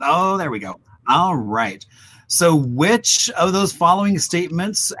 Oh, there we go. All right. So which of those following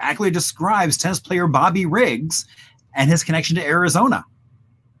statements accurately describes tennis player Bobby Riggs and his connection to Arizona?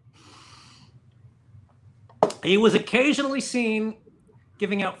 He was occasionally seen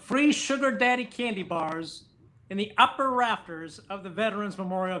giving out free sugar daddy candy bars in the upper rafters of the Veterans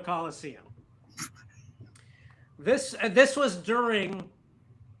Memorial Coliseum. This was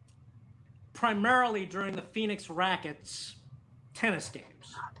primarily during the Phoenix Rackets tennis games.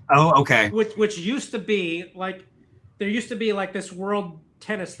 Oh, okay. Which used to be like, there used to be like this World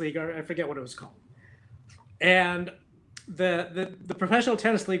Tennis League, or I forget what it was called. And the Professional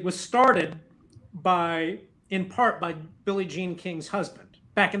Tennis League was started in part by Billie Jean King's husband.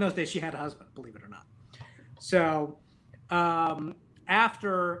 Back in those days, she had a husband, believe it or not. So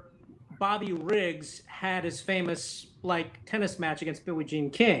after Bobby Riggs had his famous like tennis match against Billie Jean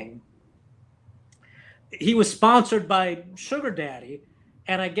King, he was sponsored by Sugar Daddy.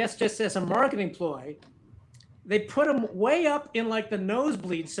 And I guess just as a marketing ploy, they put him way up in like the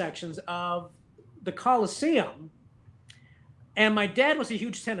nosebleed sections of the Coliseum. And my dad was a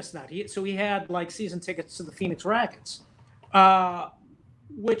huge tennis nut. So he had like season tickets to the Phoenix Rackets,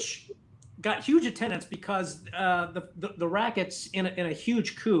 which got huge attendance because the Rackets, in a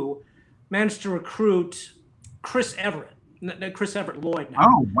huge coup, managed to recruit Chris Everett Lloyd now.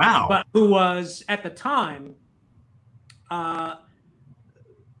 Oh, wow. But who was at the time,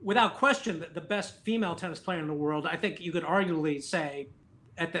 without question, the best female tennis player in the world. I think you could arguably say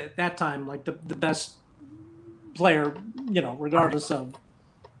at that time, like the best player, regardless of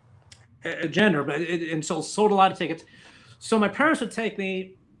gender, and sold a lot of tickets. So my parents would take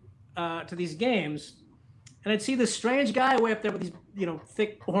me to these games, And I'd see this strange guy way up there with these,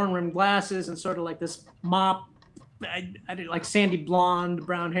 thick horn-rimmed glasses and sort of like this mop. I did like sandy blonde,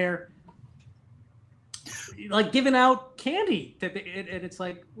 brown hair, like giving out candy. And it's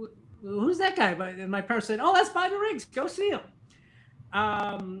like, who's that guy? And my parents said, "Oh, that's Bobby Riggs. Go see him."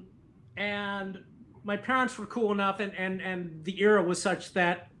 And my parents were cool enough, and the era was such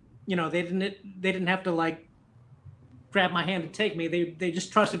that, they didn't have to like grab my hand and take me. They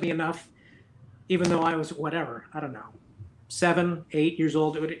just trusted me enough, even though I was whatever, I don't know, 7, 8 years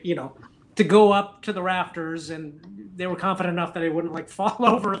old, to go up to the rafters, and they were confident enough that I wouldn't like fall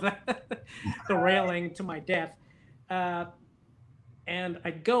over the railing to my death. And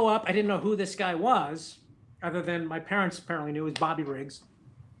I'd go up. I didn't know who this guy was, other than my parents apparently knew it was Bobby Riggs.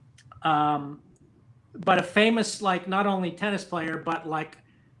 But a famous, like, not only tennis player, but like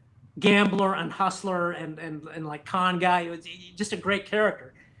gambler and hustler and like con guy. It was just a great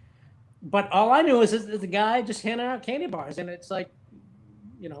character. But all I knew is the guy just handing out candy bars, and it's like,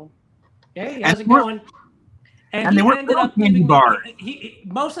 hey, how's it going? And they weren't candy bars.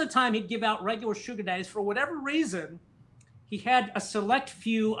 Most of the time, he'd give out regular sugar daddies. For whatever reason, he had a select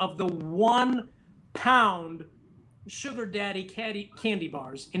few of the 1 pound sugar daddy candy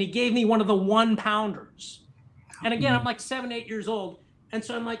bars, and he gave me one of the 1 pounders. And again, I'm like 7, 8 years old, and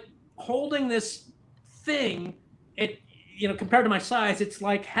so I'm like holding this thing. Compared to my size, it's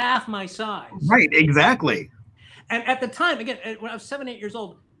like half my size. Right, exactly. And at the time, again, when I was 7, 8 years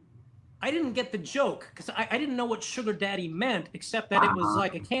old, I didn't get the joke because I didn't know what sugar daddy meant, except that it was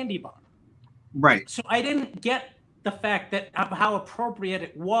like a candy bar. Right. So I didn't get the fact that how appropriate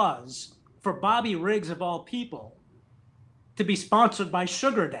it was for Bobby Riggs, of all people, to be sponsored by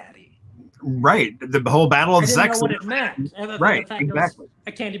Sugar Daddy. Right. The whole battle of sex. I didn't know what it meant. Right, the fact exactly. It was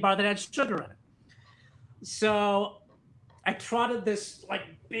a candy bar that had sugar in it. So I trotted this like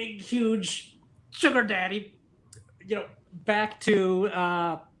big, huge Sugar Daddy, back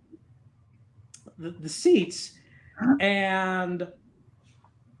to the seats, and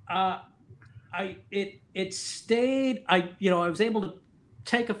it stayed. I was able to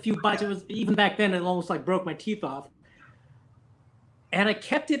take a few bites. It was, even back then, it almost like broke my teeth off. And I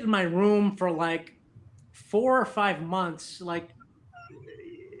kept it in my room for like 4 or 5 months, like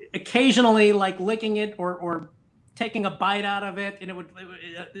occasionally like licking it or taking a bite out of it.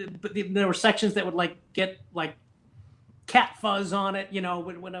 And but there were sections that would like get like cat fuzz on it,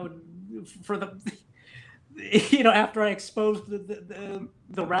 when I would, for the, after I exposed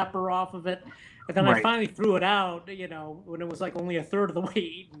the wrapper off of it. And then I finally threw it out, when it was like only a third of the way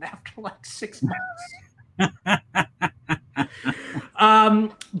eaten after like 6 months.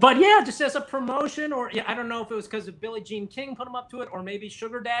 But yeah, just as a promotion, or I don't know if it was because of Billie Jean King put him up to it, or maybe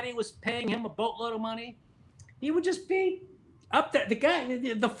Sugar Daddy was paying him a boatload of money. He would just be up there. The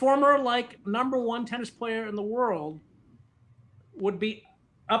guy, the former like #1 tennis player in the world, would be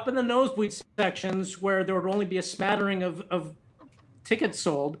up in the nosebleed sections where there would only be a smattering of tickets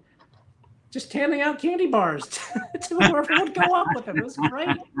sold, just handing out candy bars to whoever would go up with him. It was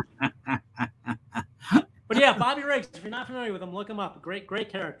great. But yeah, Bobby Riggs, if you're not familiar with him, look him up. Great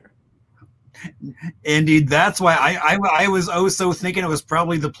character. Indeed, that's why I was so thinking it was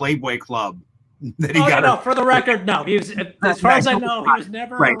probably the Playboy Club that he got. No, for the record, no. He was, as far as I know, he was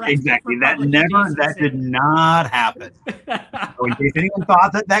never arrested. Exactly. That did not happen. So in case anyone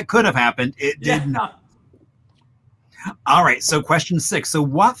thought that could have happened, it did not. All right, so question 6. So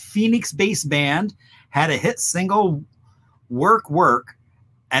what Phoenix-based band had a hit single, Work, Work,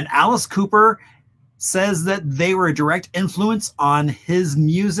 and Alice Cooper says that they were a direct influence on his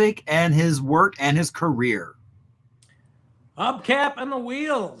music and his work and his career? Hubcap and the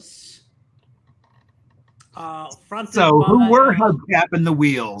Wheels. So who were Hubcap and the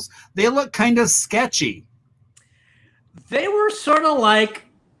Wheels? They look kind of sketchy. They were sort of like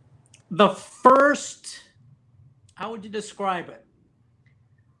the first, how would you describe it?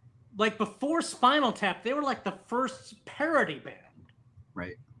 Like before Spinal Tap, they were like the first parody band.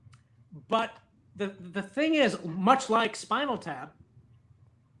 Right. But the thing is, much like Spinal Tap,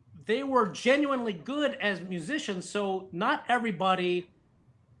 they were genuinely good as musicians. So not everybody,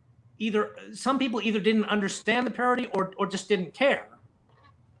 some people either didn't understand the parody or just didn't care.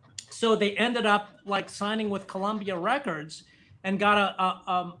 So they ended up like signing with Columbia Records and got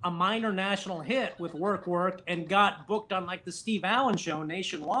a minor national hit with Work, Work, and got booked on like the Steve Allen Show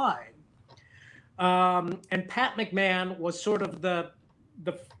nationwide. And Pat McMahon was sort of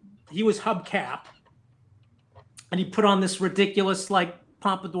he was Hubcap, and he put on this ridiculous like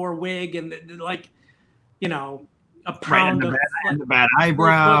pompadour wig and like, a pound of the bad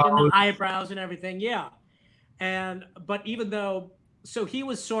eyebrows, and the eyebrows and everything. Yeah. But even though, so he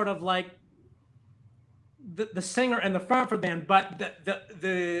was sort of like the singer and the front for the band, but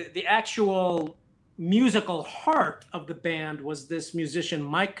the actual musical heart of the band was this musician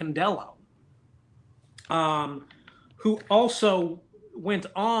Mike Condello, who also went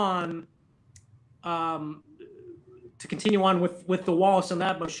on to continue on with the Wallace and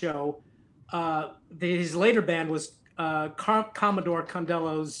Adamo show. His later band was Commodore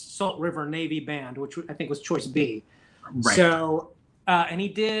Condello's Salt River Navy Band, which I think was Choice B. Right. So, and he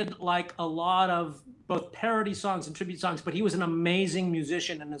did like a lot of both parody songs and tribute songs, but he was an amazing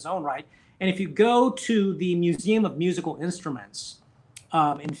musician in his own right. And if you go to the Museum of Musical Instruments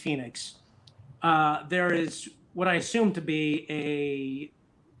in Phoenix, there is what I assume to be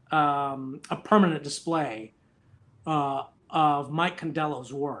a permanent display of Mike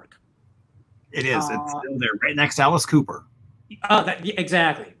Condello's work. It is. It's still there, right next to Alice Cooper.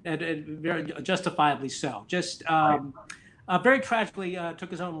 Exactly. Very justifiably so. Just very tragically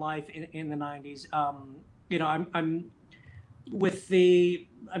took his own life in the 90s. You know, I'm with the.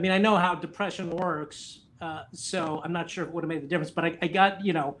 I mean, I know how depression works, so I'm not sure if it would have made the difference. But I got,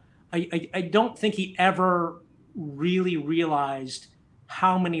 you know, I don't think he ever really realized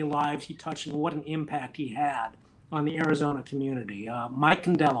how many lives he touched and what an impact he had on the Arizona community. Mike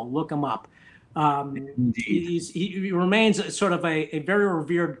Condello, look him up. He remains sort of a very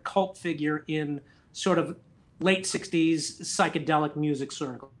revered cult figure in sort of late 60s psychedelic music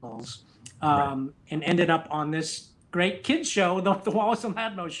circles, and ended up on this great kids show, the Wallace and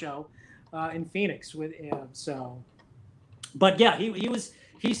Adamo show, in Phoenix. But yeah, he was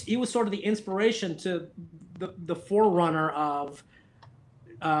sort of the inspiration to the forerunner of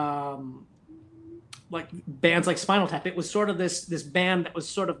like bands like Spinal Tap. It was sort of this band that was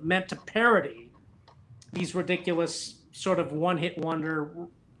sort of meant to parody these ridiculous sort of one-hit wonder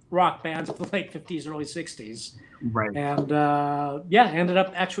rock bands of the late 50s, early 60s. Right. And ended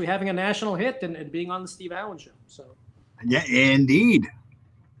up actually having a national hit and being on the Steve Allen show. So yeah, indeed.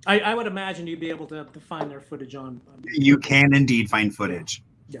 I would imagine you'd be able to find their footage on. You can indeed find footage.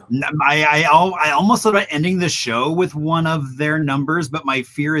 Yeah. I almost thought about ending the show with one of their numbers, but my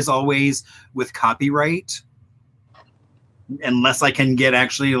fear is always with copyright. Unless I can get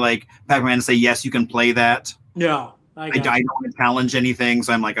actually like Pac-Man to say, yes, you can play that. No, I don't want to challenge anything.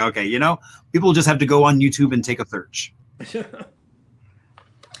 So I'm like, okay, you know, people just have to go on YouTube and take a search.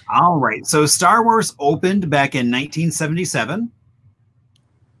 All right. So Star Wars opened back in 1977.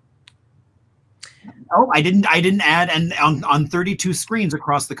 Oh, I didn't add, and on 32 screens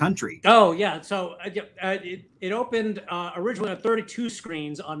across the country. Oh yeah, so it opened originally on 32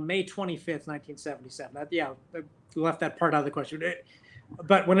 screens on May 25th, 1977. We left that part out of the question.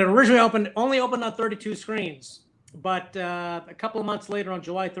 But when it originally opened, only opened on 32 screens. But a couple of months later, on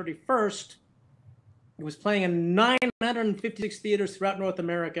July 31st, it was playing in 956 theaters throughout North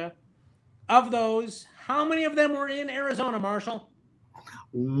America. Of those, how many of them were in Arizona, Marshall?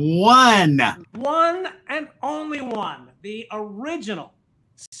 One And only one. The original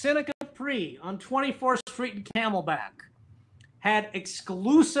Seneca Capri on 24th Street in Camelback had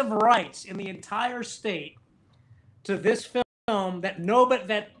exclusive rights in the entire state to this film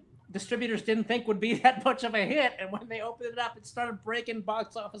that distributors didn't think would be that much of a hit. And when they opened it up, it started breaking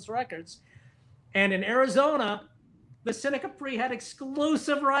box office records. And in Arizona, the Seneca Capri had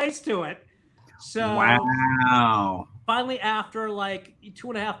exclusive rights to it. So wow. Finally, after like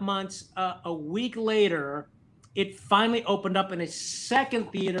 2.5 months, a week later, it finally opened up in a second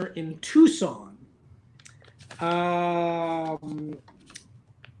theater in Tucson. I'm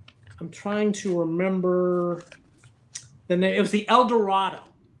trying to remember the name. It was the El Dorado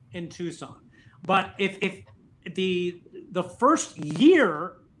in Tucson. But if the first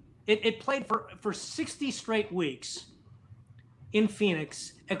year, it played for 60 straight weeks in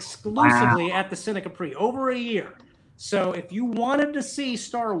Phoenix, exclusively at the Seneca Capri, over a year. So if you wanted to see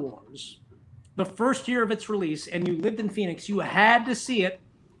Star Wars the first year of its release and you lived in Phoenix, you had to see it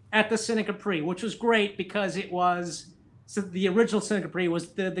at the Seneca Capri, which was great because it was the original Seneca Capri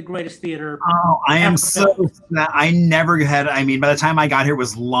was the greatest theater. Oh, I am so sad. I never had. I mean, by the time I got here, it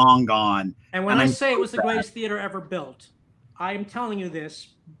was long gone. And when I say it was the greatest theater ever built, I am telling you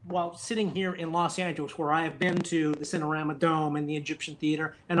this while sitting here in Los Angeles, where I have been to the Cinerama Dome and the Egyptian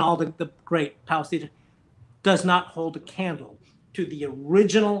Theater and all the great Palace Theater, does not hold a candle to the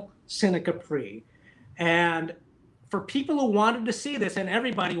original Seneca Capri. And for people who wanted to see this, and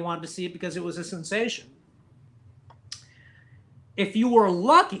everybody wanted to see it because it was a sensation, if you were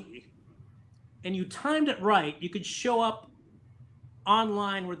lucky and you timed it right, you could show up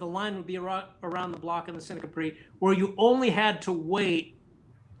online where the line would be around the block in the Seneca Capri, where you only had to wait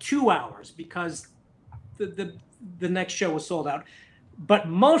 2 hours because the next show was sold out. But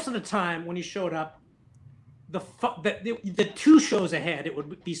most of the time when you showed up, the 2 shows ahead, it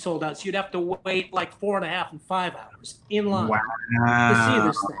would be sold out. So you'd have to wait like 4.5 and 5 hours in line to see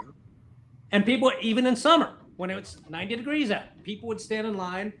this thing. And people, even in summer, when it's 90 degrees out, people would stand in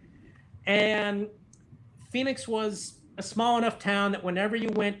line. And Phoenix was a small enough town that whenever you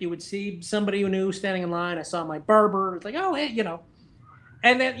went, you would see somebody you knew standing in line. I saw my barber. It's like, oh, hey,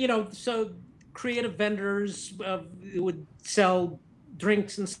 And then, so creative vendors who would sell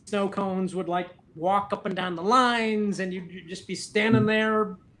drinks and snow cones would like walk up and down the lines, and you'd just be standing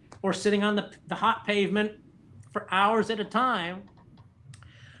there or sitting on the hot pavement for hours at a time.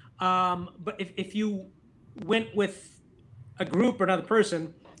 But if you went with a group or another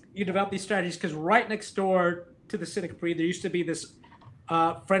person, you develop these strategies, because right next door to the Cine Capri, there used to be this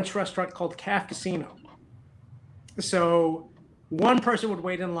French restaurant called Caf Casino. So one person would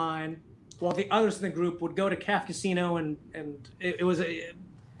wait in line while the others in the group would go to Caf Casino, and it was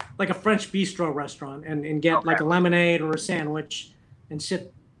like a French bistro restaurant, and get like a lemonade or a sandwich and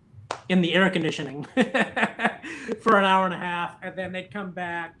sit in the air conditioning for an hour and a half, and then they'd come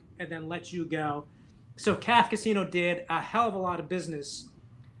back and then let you go. So Caf Casino did a hell of a lot of business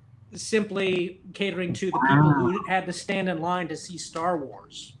simply catering to the people who had to stand in line to see Star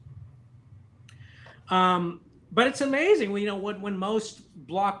Wars. But it's amazing, when most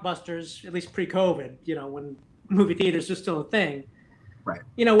blockbusters, at least pre-COVID, when movie theaters were still a thing, right,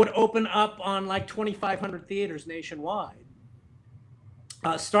 would open up on like 2,500 theaters nationwide.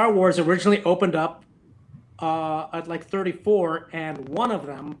 Star Wars originally opened up at like 34, and one of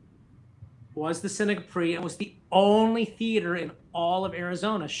them was the Cine Capri, and was the only theater in all of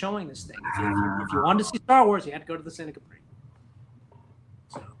Arizona showing this thing. If you wanted to see Star Wars, you had to go to the Cine Capri.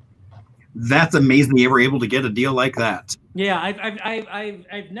 So that's amazing you were able to get a deal like that. Yeah,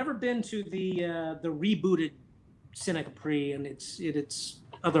 I've never been to the rebooted Cine Capri and its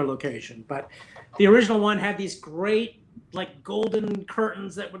other location, but the original one had these great like golden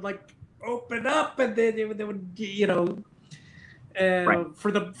curtains that would like open up, and then they would right,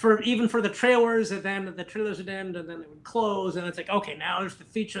 for the trailers, and then the trailers would end, and then it would close, and it's like, okay, now there's the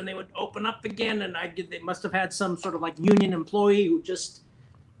feature, and they would open up again, and they must have had some sort of like union employee who just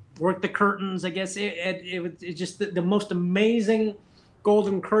worked the curtains. I guess it was just the most amazing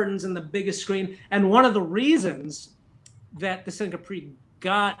golden curtains and the biggest screen. And one of the reasons that the Cine Capri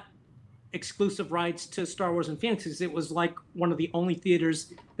got exclusive rights to Star Wars in Phoenix is it was like one of the only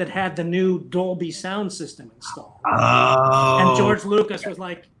theaters that had the new Dolby sound system installed. Oh. And George Lucas was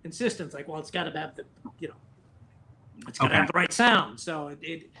like insistent, like, well, it's got to have it's got to have the right sound. So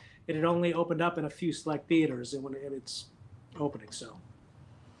it had only opened up in a few select theaters in its opening. So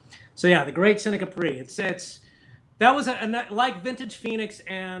yeah, the great Cine Capri. That was like Vintage Phoenix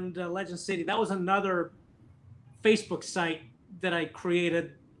and Legend City. That was another Facebook site that I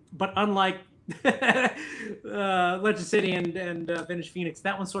created. But unlike Legend City and Vintage Phoenix,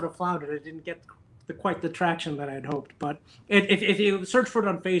 that one sort of floundered. It didn't get quite the traction that I had hoped. But if you search for it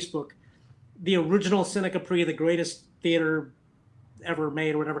on Facebook, the original Cine Capri, the greatest theater ever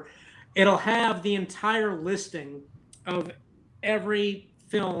made or whatever, it'll have the entire listing of every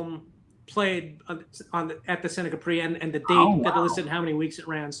film played at the Cine Capri and the date that it listed and how many weeks it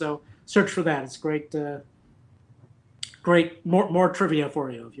ran. So search for that. It's great. Great, more trivia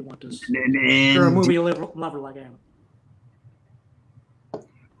for you if you want to. If you're a movie lover like I am.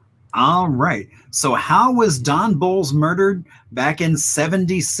 All right. So how was Don Bowles murdered back in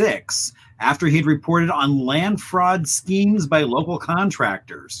 '76 after he'd reported on land fraud schemes by local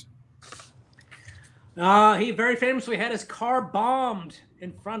contractors? He very famously had his car bombed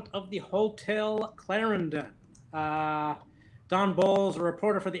in front of the Hotel Clarendon. Don Bowles, a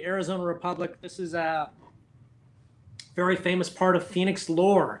reporter for the Arizona Republic. This is a very famous part of Phoenix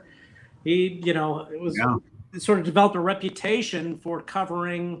lore. He, sort of developed a reputation for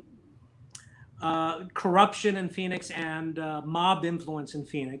covering corruption in Phoenix and mob influence in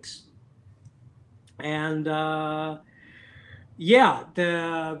Phoenix. And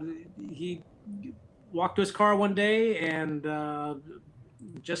he walked to his car one day and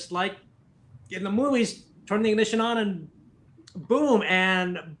just like in the movies, turned the ignition on and boom.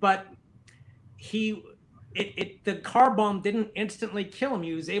 But the car bomb didn't instantly kill him.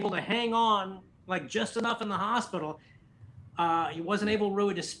 He was able to hang on like just enough in the hospital. He wasn't able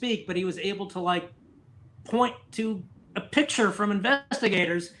really to speak, but he was able to like point to a picture from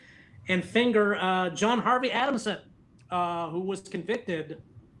investigators and finger John Harvey Adamson, who was convicted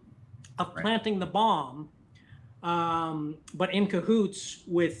of planting the bomb, but in cahoots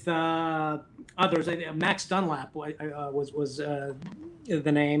with others. Max Dunlap was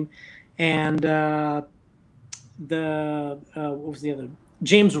the name, and what was the other?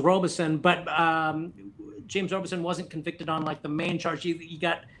 James Robeson, but James Robeson wasn't convicted on like the main charge.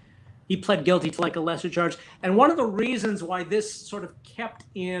 He pled guilty to like a lesser charge. And one of the reasons why this sort of kept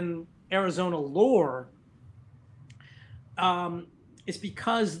in Arizona lore is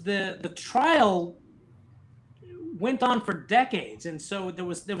because the trial went on for decades, and so there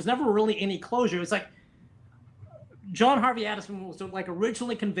was never really any closure. It was like John Harvey Addison was like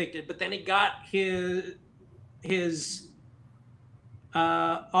originally convicted, but then he got his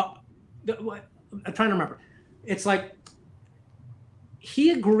I'm trying to remember. It's like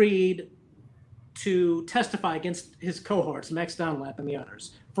he agreed to testify against his cohorts, Max Dunlap and the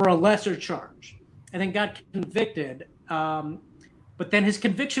others, for a lesser charge, and then got convicted. But then his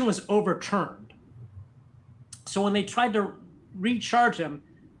conviction was overturned. So when they tried to recharge him,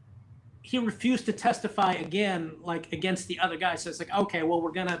 he refused to testify again, like against the other guys. So it's like, okay, well,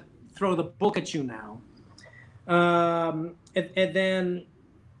 we're gonna throw the book at you now. And then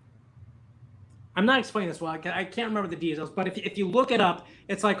I'm not explaining this well. I can't remember the details, but if you look it up,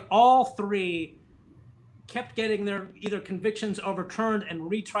 it's like all three kept getting their either convictions overturned and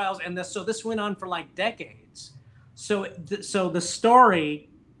retrials, and this went on for like decades. So the story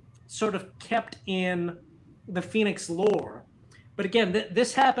sort of kept in the Phoenix lore. But again,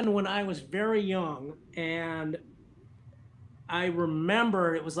 this happened when I was very young, and I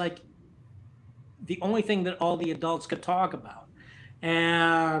remember it was like the only thing that all the adults could talk about.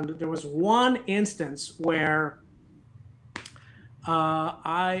 And there was one instance where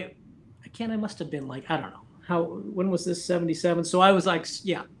I must have been like, I don't know, when was this, 77? So I was like,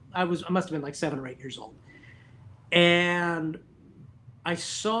 yeah, I must have been like 7 or 8 years old. And I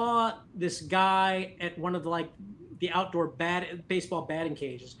saw this guy at one of the outdoor baseball batting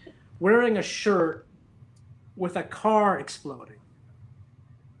cages wearing a shirt with a car exploding.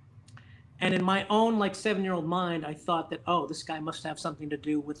 And in my own 7-year-old mind, I thought that, oh, this guy must have something to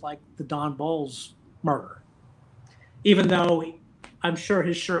do with the Don Bowles murder. Even though I'm sure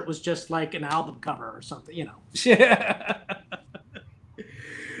his shirt was just like an album cover or something, you know.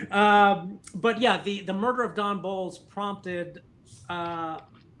 But yeah, the murder of Don Bowles prompted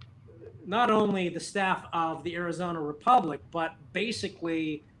not only the staff of the Arizona Republic, but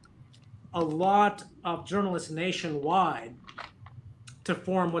basically a lot of journalists nationwide to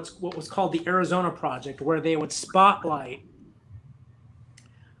form what was called the Arizona Project, where they would spotlight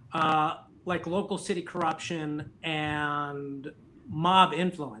local city corruption and mob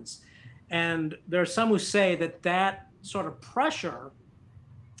influence. And there are some who say that sort of pressure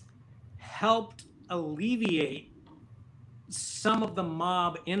helped alleviate some of the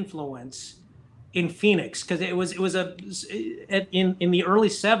mob influence in Phoenix, because it was in the early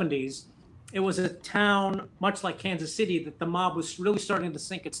 70s, it was a town much like Kansas City that the mob was really starting to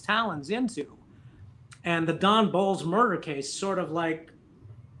sink its talons into, and the Don Bowles murder case sort of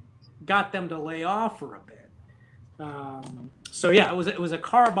got them to lay off for a bit. So yeah, it was a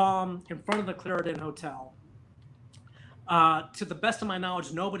car bomb in front of the Clarendon Hotel. To the best of my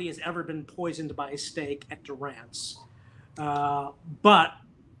knowledge, nobody has ever been poisoned by a steak at Durant's. But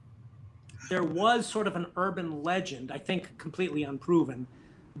there was sort of an urban legend, I think completely unproven,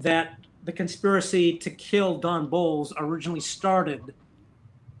 that the conspiracy to kill Don Bowles originally started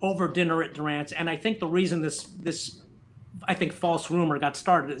over dinner at Durant's. And I think the reason this I think false rumor got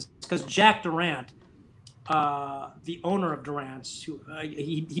started is because Jack Durant, the owner of Durant's,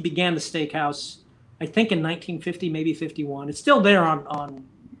 he began the steakhouse, I think in 1950, maybe 51. It's still there on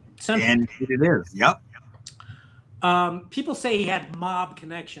Central. And it is, yep. People say he had mob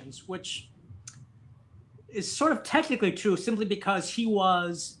connections, which is sort of technically true simply because he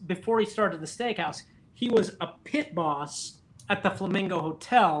was, before he started the steakhouse, he was a pit boss at the Flamingo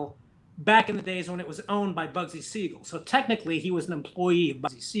Hotel back in the days when it was owned by Bugsy Siegel. So technically he was an employee of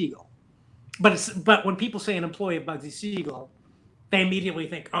Bugsy Siegel. But when people say an employee of Bugsy Siegel, they immediately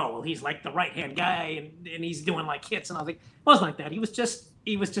think, oh, well, he's like the right-hand guy and he's doing hits. And I was like, it wasn't like that. He was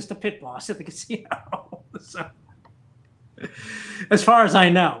just a pit boss at the casino. So, as far as I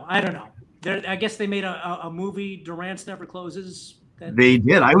know, I don't know. I guess they made a movie, Durant's Never Closes. They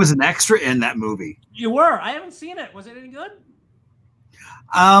did. I was an extra in that movie. You were? I haven't seen it. Was it any good?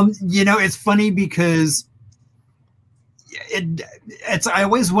 It's funny because I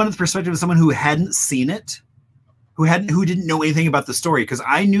always wanted the perspective of someone who hadn't seen it, who didn't know anything about the story, because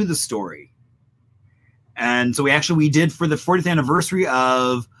I knew the story. And so we did, for the 40th anniversary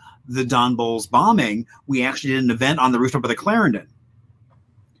of the Don Bowles bombing, we actually did an event on the rooftop of the Clarendon.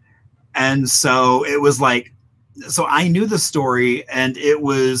 And so it was so I knew the story, and it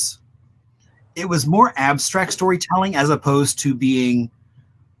was more abstract storytelling as opposed to being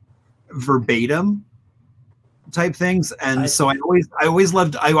verbatim. type things. And so I always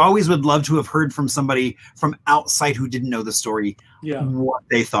would love to have heard from somebody from outside who didn't know the story, what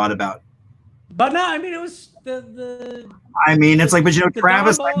they thought about. But no, I mean, it was the I mean, it's like, but you know,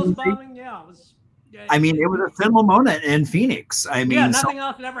 Travis, bombing, it was a seminal moment in Phoenix. I mean, nothing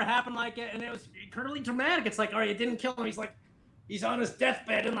else had ever happened like it, and it was incredibly dramatic. It's like, all right, it didn't kill him. He's like, he's on his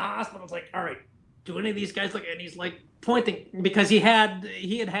deathbed in the hospital. It's like, all right, do any of these guys look? And he's like pointing, because he had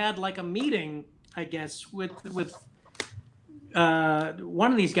like a meeting, I guess, with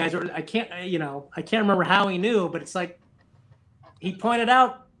one of these guys, or I can't remember how he knew, but it's like he pointed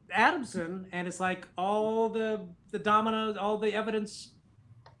out Adamson, and it's like all the dominoes, all the evidence,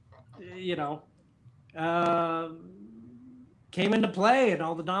 came into play, and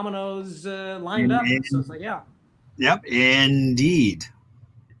all the dominoes lined up. So it's like, yeah. Yep, indeed.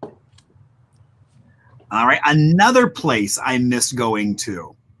 All right, another place I missed going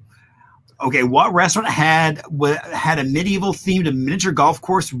to. Okay, what restaurant had a medieval themed miniature golf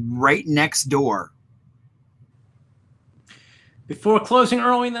course right next door? Before closing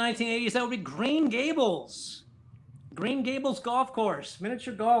early in the 1980s, that would be Green Gables. Green Gables Golf Course,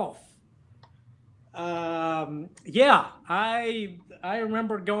 miniature golf. Yeah, I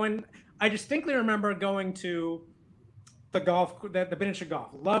remember going. I distinctly remember going to the miniature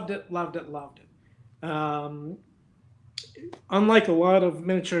golf. Loved it. Unlike a lot of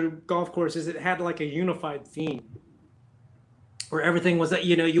miniature golf courses, it had like a unified theme where everything was that,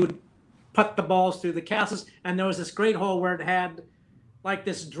 you would putt the balls through the castles, and there was this great hole where it had like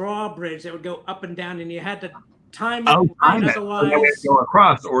this drawbridge that would go up and down, and you had to time it. Otherwise, go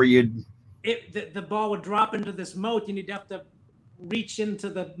across, or the ball would drop into this moat, and you'd have to reach into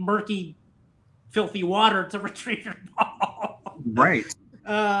the murky, filthy water to retrieve your ball. Right.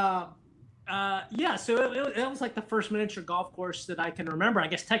 Yeah, so it was like the first miniature golf course that I can remember. I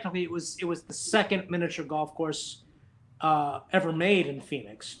guess technically it was the second miniature golf course ever made in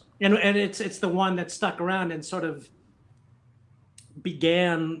Phoenix, and it's the one that stuck around and sort of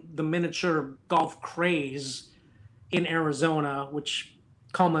began the miniature golf craze in Arizona, which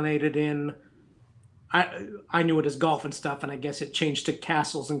culminated in I knew it as golf and stuff, and I guess it changed to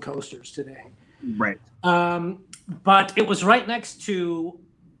castles and coasters today. Right. But it was right next to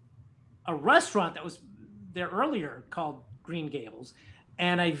a restaurant that was there earlier called Green Gables,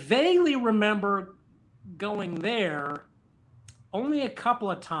 and I vaguely remember going there only a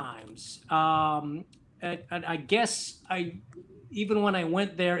couple of times. I guess even when I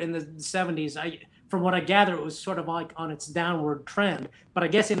went there in the 70s, from what I gather, it was sort of like on its downward trend. But I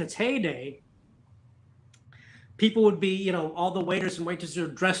guess in its heyday, people would be, all the waiters and waitresses are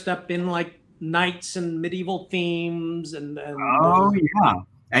dressed up in like knights and medieval themes, and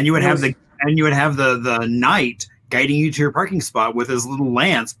and you would have the knight guiding you to your parking spot with his little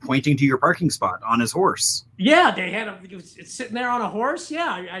lance pointing to your parking spot on his horse. Yeah, they had it's sitting there on a horse. Yeah,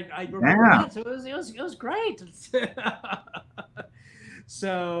 I remember that. So it was great.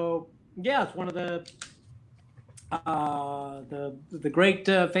 So yeah, it's one of the great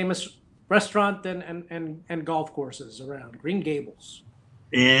famous restaurant and golf courses around Green Gables.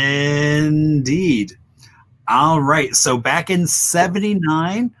 Indeed. All right. So back in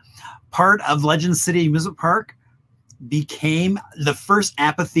 '79, part of Legend City Amusement Park became the first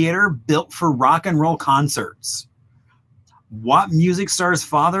amphitheater built for rock and roll concerts. What music star's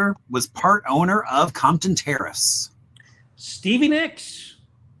father was part owner of Compton Terrace? Stevie Nicks,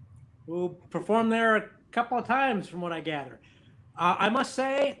 who performed there a couple of times from what I gather. I must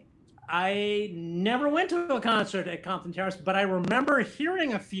say, I never went to a concert at Compton Terrace, but I remember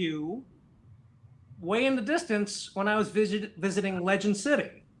hearing a few way in the distance when I was visiting Legend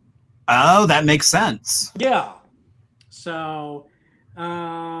City. Oh, that makes sense. Yeah. So,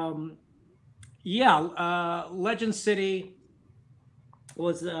 Legend City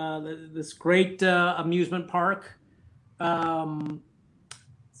was this great amusement park that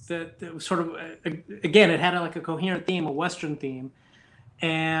was sort of, again, it had like a coherent theme, a Western theme.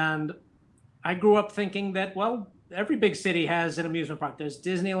 And I grew up thinking that, well, every big city has an amusement park. There's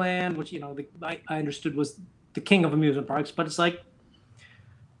Disneyland, which, I understood was the king of amusement parks, but it's like,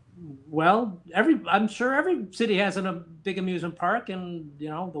 well, I'm sure every city has a big amusement park, and the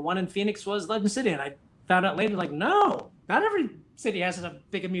one in Phoenix was Legend City, and I found out later, like, no, not every city has a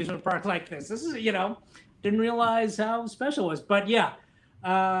big amusement park like this. This is, didn't realize how special it was. But yeah,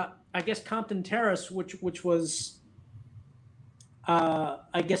 I guess Compton Terrace, which was,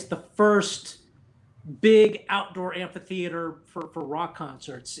 I guess, the first big outdoor amphitheater for rock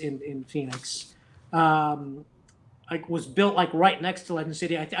concerts in Phoenix. Was built like right next to Legend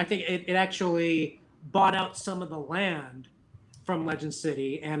City. I think it actually bought out some of the land from Legend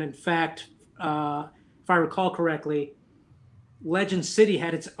City, and in fact, if I recall correctly, Legend City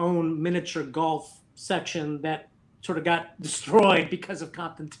had its own miniature golf section that sort of got destroyed because of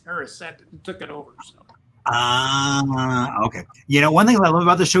Compton Terrace took it over. So. Okay. You know, one thing I love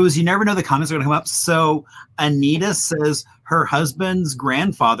about the show is you never know the comments are going to come up. So Anita says her husband's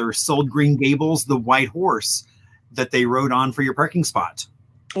grandfather sold Green Gables the white horse that they rode on for your parking spot.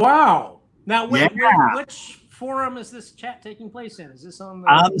 Wow. Now, which forum is this chat taking place in? Is this on the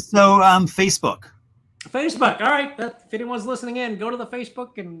Facebook. Facebook. All right. If anyone's listening in, go to the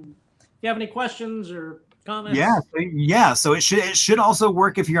Facebook, and if you have any questions or comments. Yeah. So it should also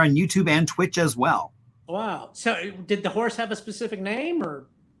work if you're on YouTube and Twitch as well. Wow. So did the horse have a specific name, or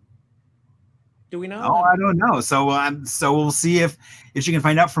do we know? Oh, I don't know. So we'll see if you can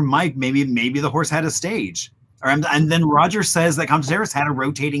find out from Mike. Maybe the horse had a stage. And then Roger says that Compton Terrace had a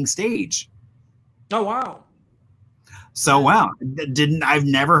rotating stage. Oh, wow. So, wow. I've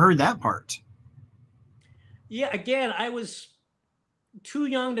never heard that part. Yeah, again, I was too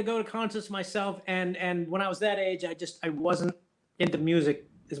young to go to concerts myself. And when I was that age, I wasn't into music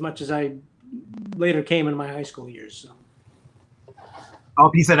as much as I later came in my high school years. So.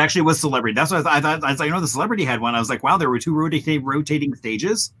 Oh, he said actually it was Celebrity. That's what I thought. I was like, the Celebrity had one. I was like, wow, there were two rotating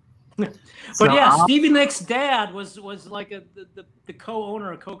stages. But so, yeah, Stevie Nicks' dad was like the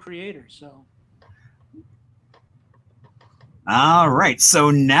co-owner or co-creator. So. All right.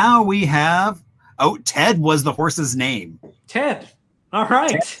 So now we have. Oh, Ted was the horse's name. Ted. All right.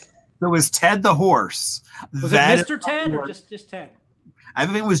 Ted. So it was Ted the horse. Was it Mr. Ted or just Ted? I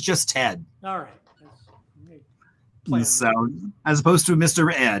think it was just Ted. All right. So, as opposed to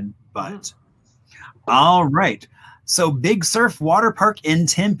Mr. Ed, but all right. So, Big Surf Water Park in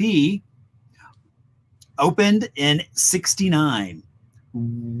Tempe opened in '69.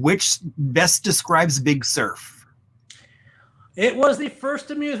 Which best describes Big Surf? It was the first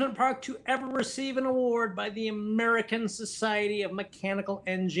amusement park to ever receive an award by the American Society of Mechanical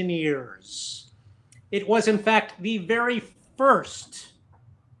Engineers. It was, in fact, the very first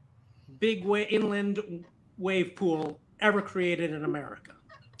big inland wave pool ever created in America.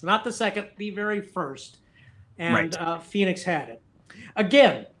 Not the second, the very first. And right. Phoenix had it.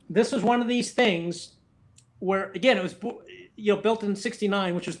 Again, this was one of these things where, again, it was built in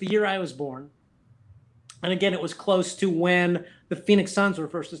 '69, which was the year I was born. And again, it was close to when the Phoenix Suns were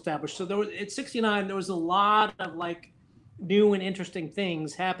first established. So at '69, there was a lot of like new and interesting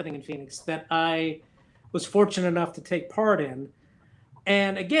things happening in Phoenix that I was fortunate enough to take part in.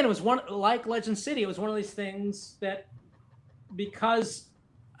 And again, it was like Legend City. It was one of these things that, because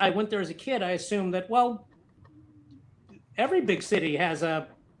I went there as a kid, I assumed that, well, every big city has a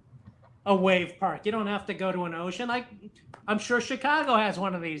wave park. You don't have to go to an ocean. I'm sure Chicago has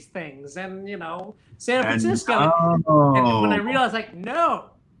one of these things, and San Francisco. And when I realized,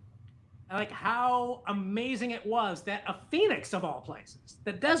 how amazing it was that a Phoenix of all places,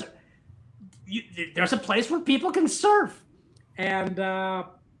 the desert, there's a place where people can surf. And I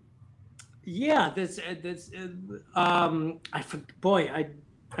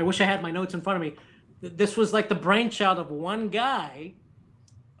wish I had my notes in front of me. This was like the brainchild of one guy,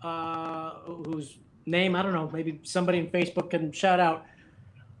 whose name I don't know. Maybe somebody in Facebook can shout out,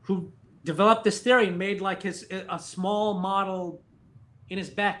 who developed this theory and made like a small model in his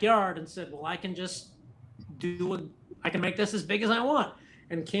backyard and said, well, I can just I can make this as big as I want,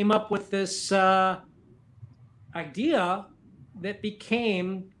 and came up with this idea that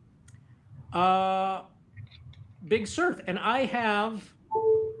became Big Surf. And I have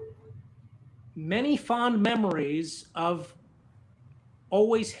many fond memories of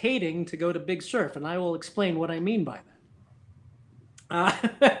always hating to go to Big Surf, and I will explain what I mean by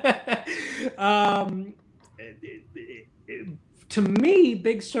that. To me,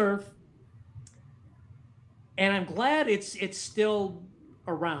 Big Surf, and I'm glad it's still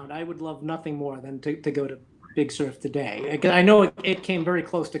around. I would love nothing more than to go to Big Surf today. I know it came very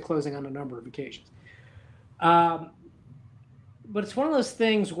close to closing on a number of occasions. But it's one of those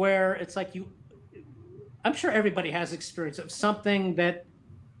things where it's like I'm sure everybody has experience of something that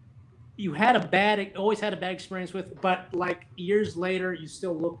you always had a bad experience with, but like years later, you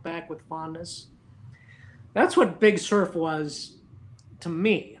still look back with fondness. That's what Big Surf was to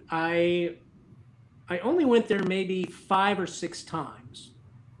me. I only went there maybe 5 or 6 times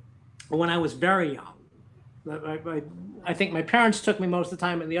when I was very young. I think my parents took me most of the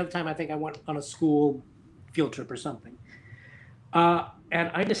time, and the other time I think I went on a school field trip or something. And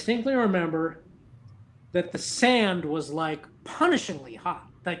I distinctly remember that the sand was like punishingly hot.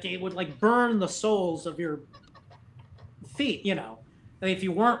 Like it would like burn the soles of your feet, Like if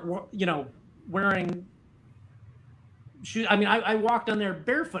you weren't, wearing shoes. I mean, I walked on there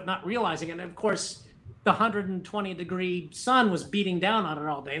barefoot, not realizing it. And of course, the 120-degree sun was beating down on it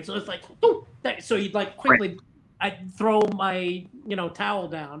all day. And so it's like, ooh, so you'd like quickly, I'd throw my, towel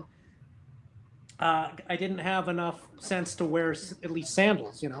down. I didn't have enough sense to wear at least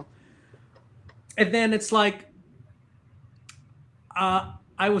sandals, And then it's like,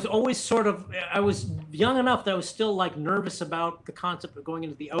 I was always I was young enough that I was still like nervous about the concept of going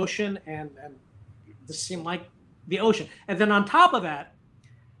into the ocean, and this seemed like the ocean. And then on top of that,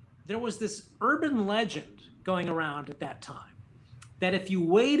 there was this urban legend going around at that time that if you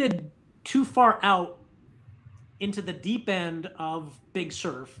waded too far out into the deep end of Big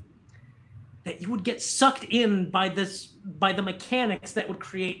Surf, that you would get sucked in by the mechanics that would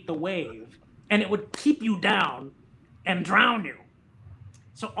create the wave, and it would keep you down and drown you.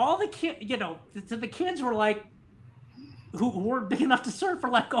 So all the kids, the kids were like, who weren't big enough to surf, were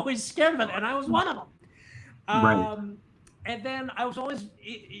like always scared of it, and I was one of them. Right. And then I was always,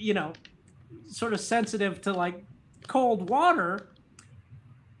 sort of sensitive to like cold water.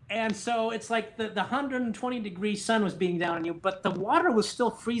 And so it's like the 120-degree sun was being down on you, but the water was still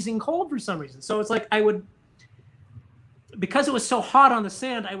freezing cold for some reason. So it's like because it was so hot on the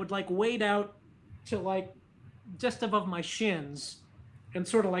sand, I would like wade out to like just above my shins and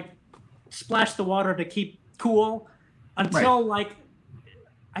sort of like splash the water to keep cool until like,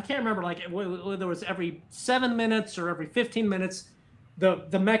 I can't remember, like whether it was every 7 minutes or every 15 minutes,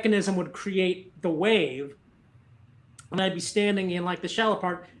 the mechanism would create the wave, and I'd be standing in like the shallow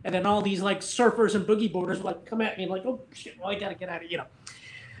part, and then all these like surfers and boogie boarders would like come at me like, oh shit, well I gotta get out of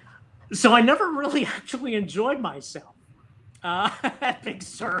So I never really actually enjoyed myself at Big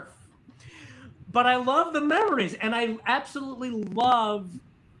Surf, but I love the memories, and I absolutely love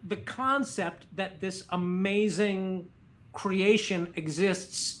the concept that this amazing creation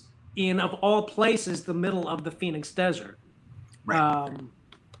exists in, of all places, the middle of the Phoenix Desert. Right.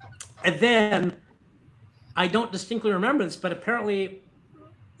 And then I don't distinctly remember this, but apparently,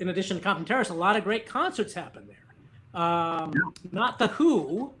 in addition to Compton Terrace, a lot of great concerts happened there. Not the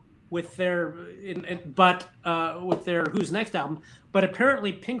Who with their, with their Who's Next album, but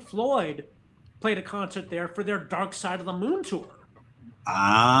apparently Pink Floyd played a concert there for their Dark Side of the Moon tour.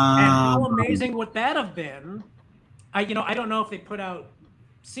 And how amazing would that have been? I don't know if they put out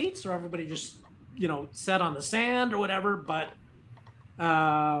seats or everybody just, sat on the sand or whatever, but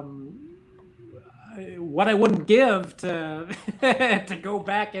what I wouldn't give to to go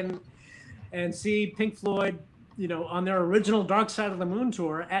back and see Pink Floyd, on their original Dark Side of the Moon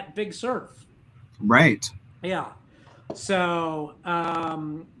tour at Big Surf. Right. Yeah. So,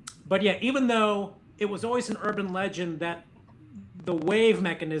 but yeah, even though it was always an urban legend that the wave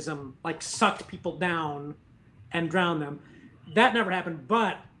mechanism like sucked people down and drowned them, that never happened.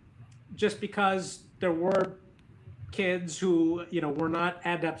 But just because there were kids who, were not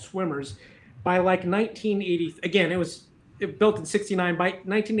adept swimmers, by like 1980, again, it built in 69. By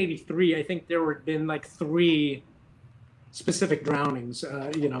 1983, I think there had been like 3 specific drownings.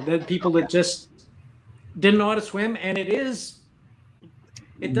 The people that just didn't know how to swim, and it does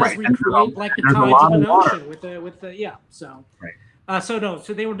recreate like the tides of an ocean with the yeah. So. Right. So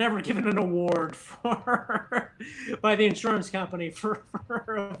they were never given an award by the insurance company for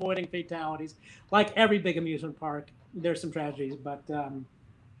avoiding fatalities. Like every big amusement park, there's some tragedies, but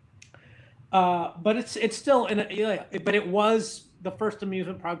it's still but it was the first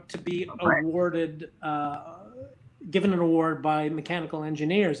amusement park to be awarded, given an award by mechanical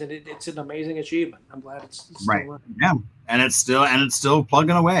engineers, and it's an amazing achievement. I'm glad it's still running. Yeah, and it's still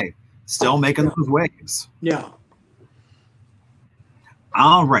plugging away, still making those waves. Yeah.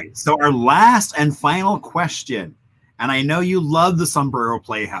 All right, so our last and final question, and I know you love the Sombrero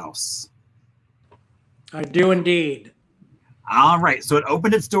Playhouse. I do indeed. All right, so it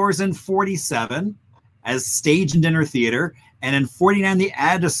opened its doors in 47 as stage and dinner theater, and in 49 they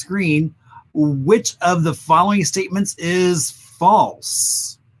added a screen. Which of the following statements is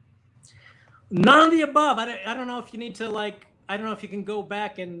false? None of the above. I don't know if you need to I don't know if you can go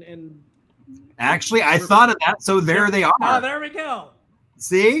back and Actually, I thought of that, so there they are. Oh, there we go.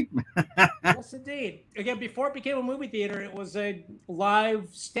 See? Yes, indeed. Again, before it became a movie theater, it was a live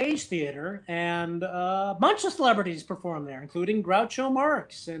stage theater, and a bunch of celebrities performed there, including Groucho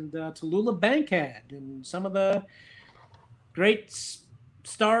Marx and Tallulah Bankhead and some of the great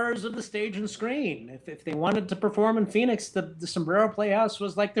stars of the stage and screen. If they wanted to perform in Phoenix, the Sombrero Playhouse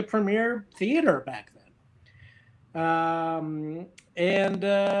was like the premier theater back then.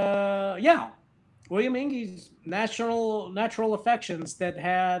 Yeah. William Ingey's Natural Affections that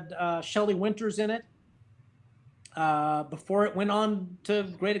had Shelley Winters in it before it went on to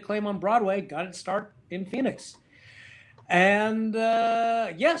great acclaim on Broadway, got its start in Phoenix. And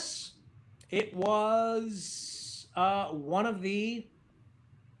yes, It was one of the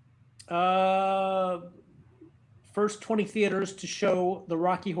first 20 theaters to show the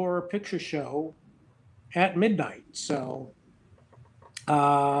Rocky Horror Picture Show at midnight. So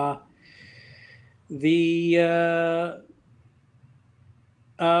oh, wait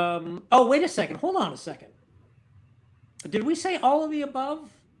a second. Hold on a second. Did we say all of the above?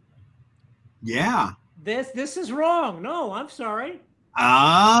 Yeah. This is wrong. No, I'm sorry.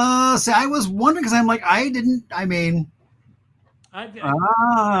 See, I was wondering because I'm like,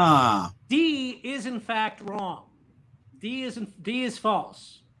 D is in fact wrong. D is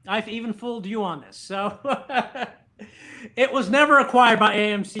false. I've even fooled you on this. So it was never acquired by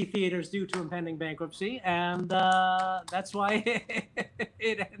AMC Theaters due to impending bankruptcy, and that's why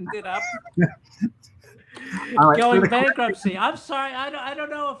it ended up going bankruptcy. I'm sorry. I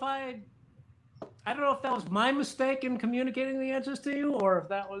don't know if that was my mistake in communicating the answers to you, or if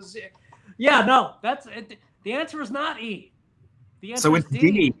that was it. Yeah, no, that's it. The answer is not E. The answer is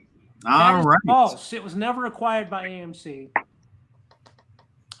D. All right. False. It was never acquired by AMC.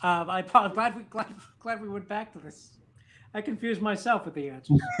 I'm glad we went back to this. I confused myself with the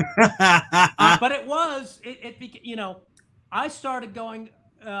answers. But it was, I started going,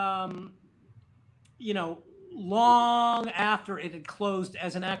 long after it had closed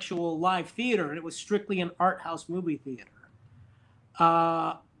as an actual live theater, and it was strictly an art house movie theater.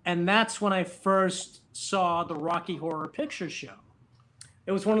 And that's when I first saw the Rocky Horror Picture Show.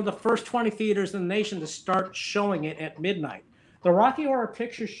 It was one of the first 20 theaters in the nation to start showing it at midnight. The Rocky Horror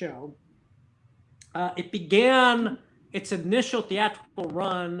Picture Show, it began its initial theatrical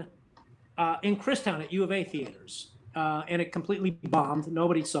run in Christown at U of A theaters, and it completely bombed.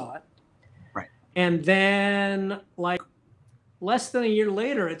 Nobody saw it. Right. And then, like, less than a year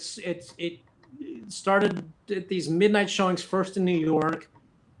later, it started at these midnight showings first in New York,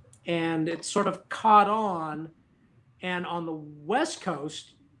 and it sort of caught on. And on the West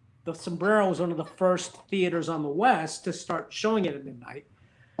Coast, the Sombrero was one of the first theaters on the West to start showing it at midnight.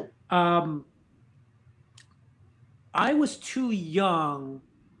 I was too young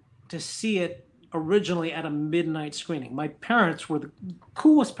to see it originally at a midnight screening. My parents were the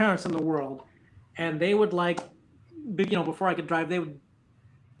coolest parents in the world, and they would, before I could drive, they would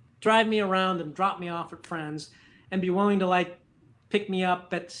drive me around and drop me off at friends and be willing to, pick me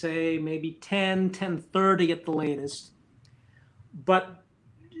up at, say, maybe 10:30 at the latest. But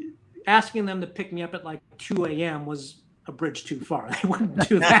asking them to pick me up at 2 a.m. was a bridge too far. They wouldn't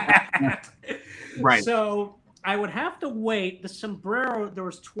do that. Right. So I would have to wait. The Sombrero, there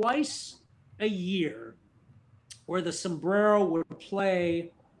was twice a year where the Sombrero would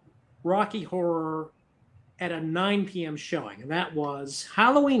play Rocky Horror at a 9 p.m. showing. And that was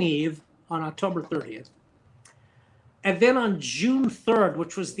Halloween Eve on October 30th. And then on June 3rd,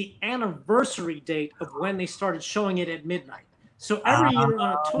 which was the anniversary date of when they started showing it at midnight. So every year on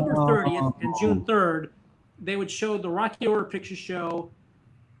October 30th and June 3rd, they would show the Rocky Horror Picture Show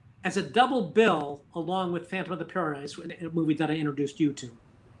as a double bill along with Phantom of the Paradise, a movie that I introduced you to.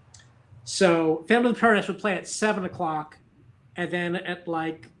 So Phantom of the Paradise would play at 7 o'clock, and then at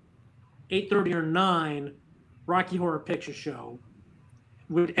 8:30 or 9, Rocky Horror Picture Show.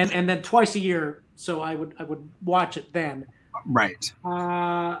 And then twice a year, so I would watch it then. Right.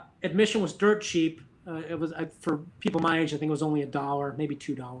 Admission was dirt cheap. It was for people my age. I think it was only $1, maybe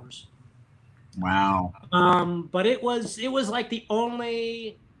 $2. Wow. But it was the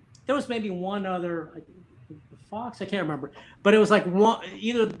only. There was maybe one other, Fox. I can't remember, but it was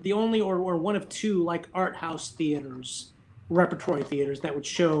either the only or one of two art house theaters, repertory theaters that would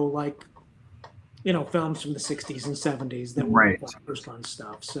show films from the 60s and 70s that were first run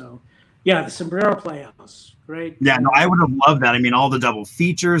stuff. So, yeah, the Sombrero Playhouse, great. Yeah, no, I would have loved that. I mean, all the double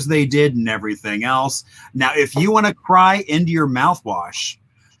features they did and everything else. Now, if you want to cry into your mouthwash,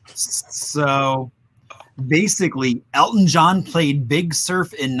 so basically, Elton John played Big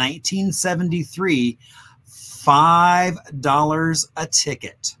Surf in 1973, $5 a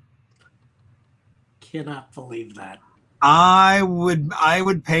ticket. Cannot believe that. I would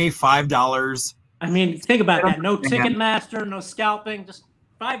pay $5. I mean, think about that. No Ticketmaster, no scalping, just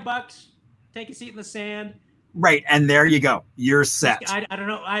 $5. Take a seat in the sand. Right, and there you go. You're set. I don't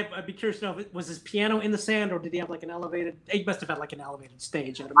know. I'd be curious to know if was his piano in the sand or did he have an elevated? He must have had an elevated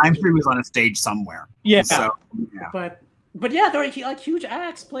stage. I'm sure he was on a stage somewhere. Yeah. So, yeah. But yeah, there were huge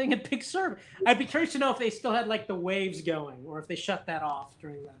acts playing at Big Sur. I'd be curious to know if they still had the waves going or if they shut that off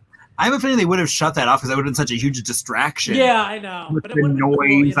during that. I have a feeling they would have shut that off because that would have been such a huge distraction. Yeah, I know. With but the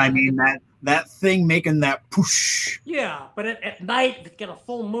noise, cool, that thing making that push. Yeah, but at night, they get a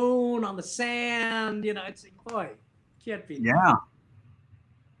full moon on the sand. It's boy, can't be. Yeah.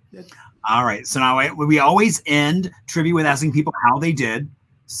 All right. So now we always end trivia with asking people how they did.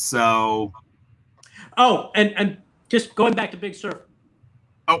 So. Oh, and just going back to Big Surf.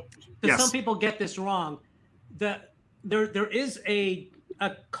 Oh, because yes. some people get this wrong. There is a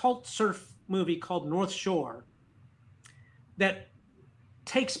cult surf movie called North Shore that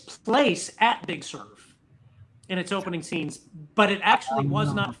takes place at Big Surf in its opening scenes, but it actually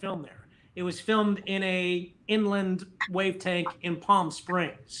was not filmed there. It was filmed in a inland wave tank in Palm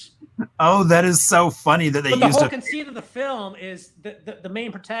Springs. Oh, that is so funny that they used. But the whole a conceit of the film is the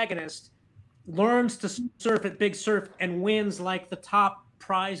main protagonist learns to surf at Big Surf and wins like the top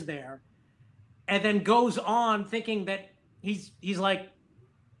prize there, and then goes on thinking that he's like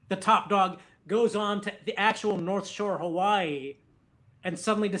the top dog, goes on to the actual North Shore, Hawaii, and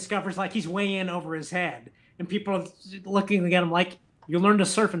suddenly discovers like he's way in over his head, and people are looking at him like, you learned to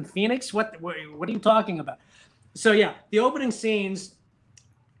surf in Phoenix? What are you talking about? So yeah, the opening scenes,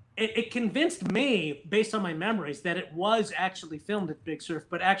 it convinced me based on my memories that it was actually filmed at Big Surf,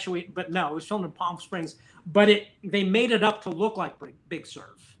 but no, it was filmed in Palm Springs, but they made it up to look like Big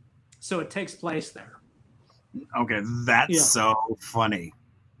Surf. So it takes place there. Okay, that's so funny.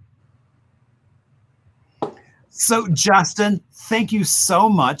 So Justin, thank you so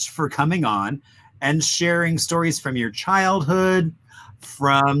much for coming on and sharing stories from your childhood,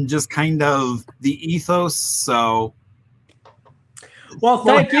 from just kind of the ethos. So, well,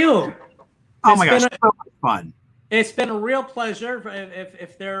 thank you. Oh my gosh, so much fun. It's been a real pleasure.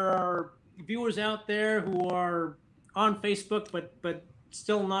 If there are viewers out there who are on Facebook but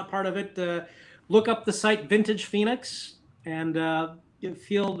still not part of it, look up the site Vintage Phoenix, and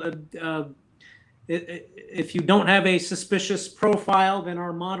if you don't have a suspicious profile, then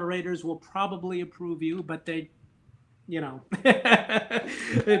our moderators will probably approve you, but they,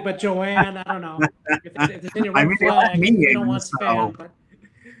 but Joanne, I don't know. If there's any red flags, we don't want spam.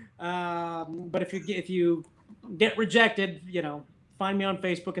 But if you get rejected, find me on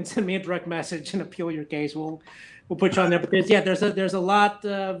Facebook and send me a direct message and appeal your case. We'll put you on there, because there's a lot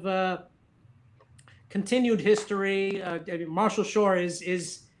of continued history. Marshall Shore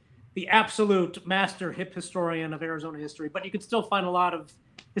is the absolute master hip historian of Arizona history, but you can still find a lot of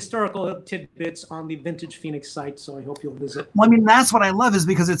historical tidbits on the Vintage Phoenix site, so I hope you'll visit. Well, I mean, that's what I love, is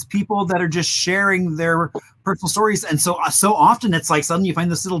because it's people that are just sharing their personal stories, and so often it's like suddenly you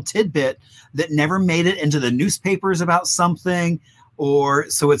find this little tidbit that never made it into the newspapers about something, or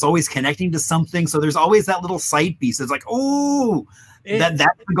so it's always connecting to something. So there's always that little side piece. It's like, oh, that's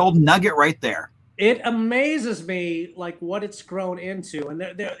the golden nugget right there. It amazes me, like, what it's grown into. And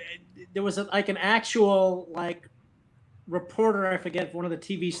there was an actual, like, reporter, I forget, one of the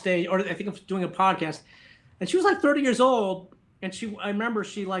TV station, or I think I was doing a podcast, and she was like 30 years old, and I remember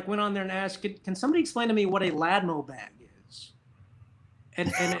she like went on there and asked, can somebody explain to me what a Ladmo bag is?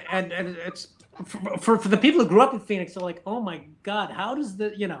 And it's for the people who grew up in Phoenix, they're like, oh my God, how does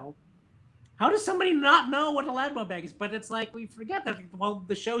somebody not know what a Ladmo bag is? But it's like, we forget that, well,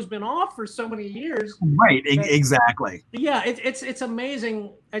 the show's been off for so many years. Right, exactly. Yeah, it's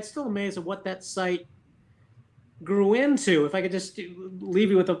amazing. It's still amazing what that site grew into. If I could just leave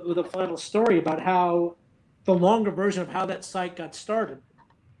you with a final story about how the longer version of how that site got started.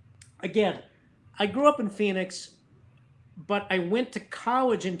 Again, I grew up in Phoenix, but I went to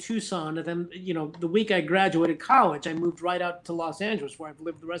college in Tucson, and then the week I graduated college, I moved right out to Los Angeles, where I've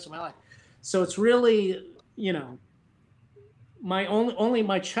lived the rest of my life. So it's really, my only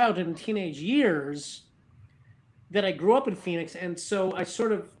my childhood and teenage years that I grew up in Phoenix, and so I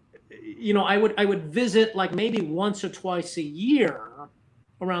sort of, I would visit like maybe once or twice a year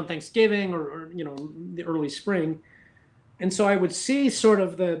around Thanksgiving or the early spring, and so I would see sort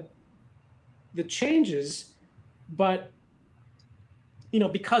of the changes, but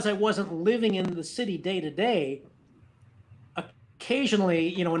because I wasn't living in the city day to day,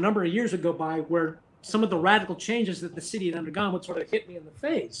 occasionally, a number of years would go by where some of the radical changes that the city had undergone would sort of hit me in the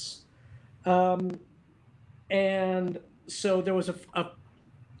face. And so there was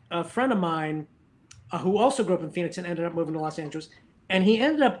a friend of mine who also grew up in Phoenix and ended up moving to Los Angeles. And he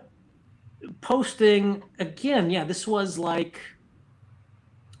ended up posting again. Yeah, this was like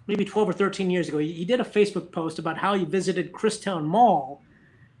maybe 12 or 13 years ago. He did a Facebook post about how he visited Christown Mall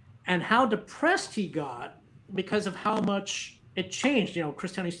and how depressed he got because of how much it changed.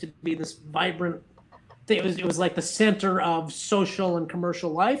 Christown used to be this vibrant thing. It was like the center of social and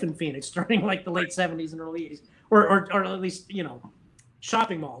commercial life in Phoenix during like the late 70s and early 80s, or at least,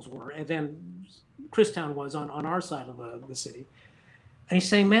 shopping malls were. And then Christown was on our side of the city. And he's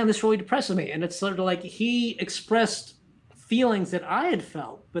saying, man, this really depresses me. And it's sort of like he expressed feelings that I had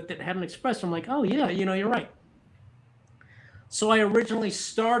felt, but that hadn't expressed. I'm like, oh yeah, you're right. So I originally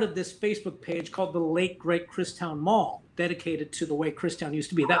started this Facebook page called the Late Great Christown Mall, dedicated to the way Christown used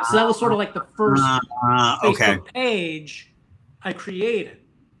to be. That was sort of like the first Facebook page I created.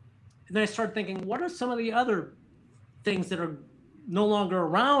 And then I started thinking, what are some of the other things that are no longer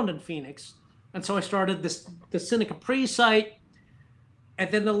around in Phoenix? And so I started the Cine Capri site, and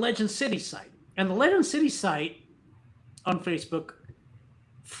then the Legend City site. And the Legend City site on Facebook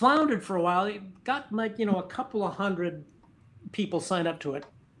floundered for a while. It got like, a couple of hundred people signed up to it.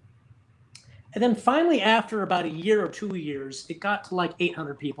 And then finally, after about a year or 2 years, it got to like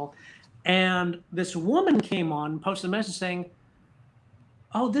 800 people. And this woman came on and posted a message saying,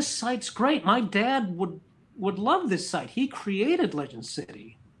 "Oh, this site's great. My dad would love this site. He created Legend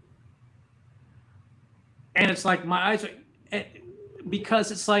City." And it's like my eyes are,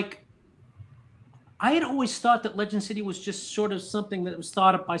 because it's like, I had always thought that Legend City was just sort of something that was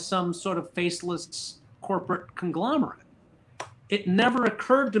thought up by some sort of faceless corporate conglomerate. It never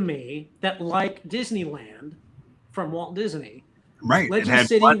occurred to me that, like Disneyland from Walt Disney, right, Legend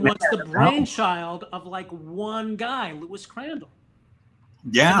City was the brainchild of like one guy, Lewis Crandall.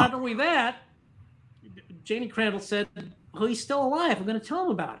 Yeah. And not only that, Janie Crandall said, "Oh, he's still alive. I'm going to tell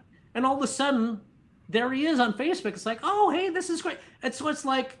him about it." And all of a sudden, there he is on Facebook. It's like, "Oh, hey, this is great." And so it's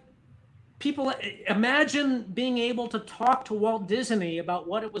like, people imagine being able to talk to Walt Disney about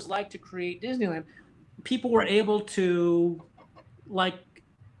what it was like to create Disneyland. People were able to like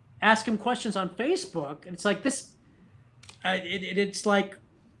ask him questions on Facebook, and it's like this. It's like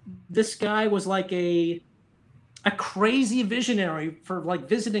this guy was like a crazy visionary for like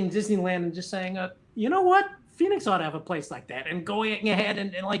visiting Disneyland and just saying, "You know what? Phoenix ought to have a place like that," and going ahead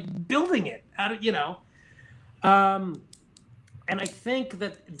and like building it out of and I think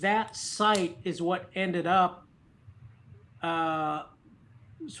that site is what ended up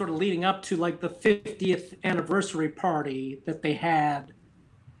sort of leading up to like the 50th anniversary party that they had,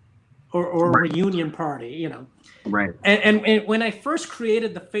 or right. reunion party, Right. And when I first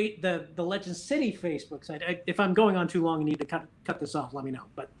created the Legend City Facebook site, if I'm going on too long, you need to cut this off, let me know.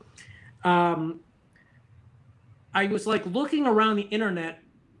 But I was like looking around the internet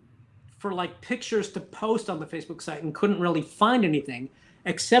for like pictures to post on the Facebook site and couldn't really find anything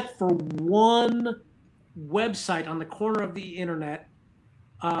except for one website on the corner of the internet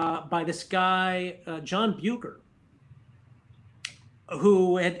by this guy, John Bucher,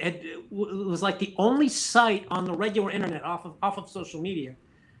 who was like the only site on the regular internet off of social media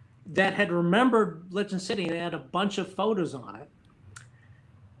that had remembered Legend City, and it had a bunch of photos on it.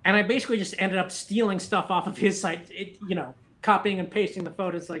 And I basically just ended up stealing stuff off of his site, copying and pasting the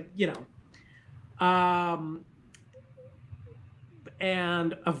photos,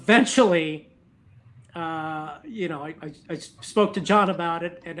 and eventually, I spoke to John about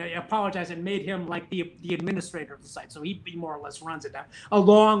it, and I apologized and made him like the administrator of the site. So he more or less runs it now,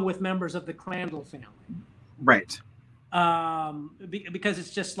 along with members of the Crandall family. Right. Because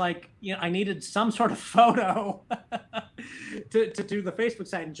it's just like, I needed some sort of photo to do the Facebook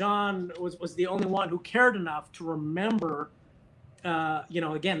site. And John was the only one who cared enough to remember,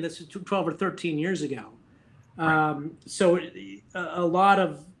 again, this is 12 or 13 years ago. Right. So a lot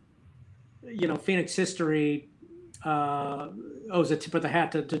of, Phoenix history owes a tip of the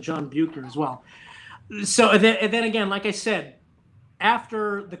hat to John Bucher as well. So and then again, like I said,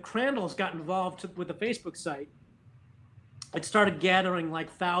 after the Crandalls got involved with the Facebook site, it started gathering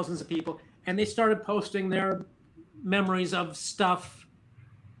like thousands of people, and they started posting their memories of stuff,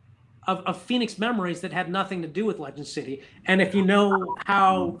 of Phoenix memories that had nothing to do with Legend City. And if you know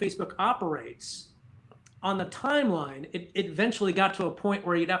how Facebook operates, on the timeline, it eventually got to a point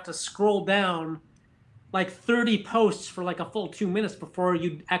where you'd have to scroll down like 30 posts for like a full 2 minutes before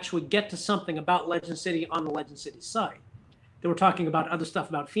you'd actually get to something about Legend City on the Legend City site. They were talking about other stuff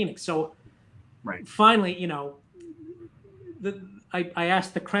about Phoenix. So finally, I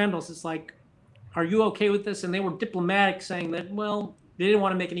asked the Crandalls, it's like, "Are you okay with this?" And they were diplomatic, saying that, well, they didn't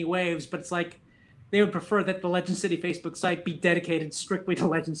want to make any waves, but it's like they would prefer that the Legend City Facebook site be dedicated strictly to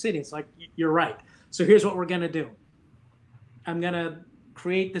Legend City. It's like, you're right. So here's what we're going to do. I'm going to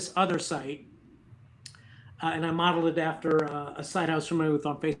create this other site, and I modeled it after a site I was familiar with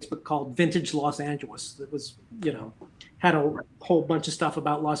on Facebook called Vintage Los Angeles. That was, had a whole bunch of stuff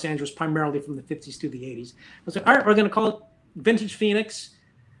about Los Angeles, primarily from the 50s to the 80s. I was like, all right, we're going to call it Vintage Phoenix.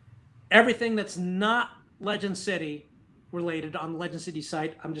 Everything that's not Legend City related on the Legend City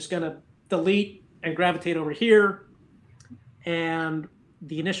site, I'm just going to delete and gravitate over here. And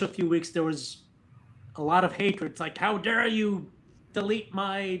the initial few weeks, there was a lot of hatred. It's like, how dare you delete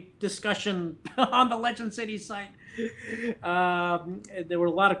my discussion on the Legend City site? There were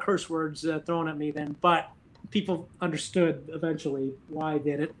a lot of curse words thrown at me then. But people understood eventually why I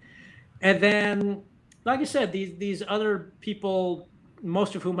did it. And then, like I said, these other people,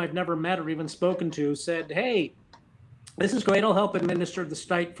 most of whom I've never met or even spoken to, said, "Hey, this is great. I'll help administer the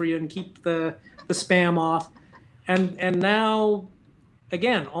site for you and keep the spam off." And now,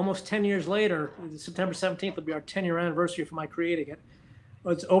 again, almost 10 years later, September 17th will be our 10-year anniversary for my creating it.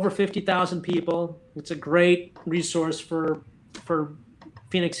 It's over 50,000 people. It's a great resource for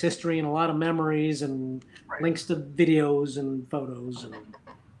Phoenix history and a lot of memories and links to videos and photos. And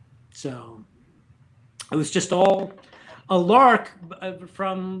so it was just all a lark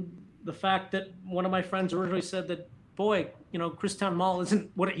from the fact that one of my friends originally said that, boy, you know, Christown Mall isn't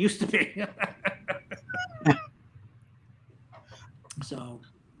what it used to be.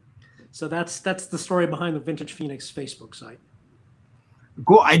 So that's the story behind the Vintage Phoenix Facebook site.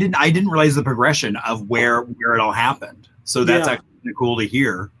 Cool. I didn't realize the progression of where it all happened. So that's actually cool to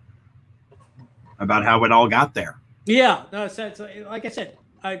hear about how it all got there. Yeah. No, so like I said,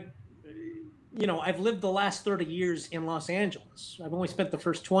 I've lived the last 30 years in Los Angeles. I've only spent the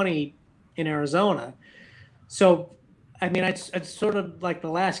first 20 in Arizona. So, I mean, it's sort of like the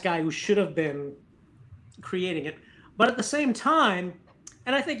last guy who should have been creating it. But at the same time,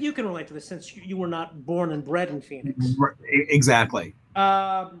 and I think you can relate to this since you were not born and bred in Phoenix. Exactly.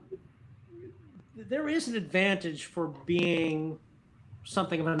 There is an advantage for being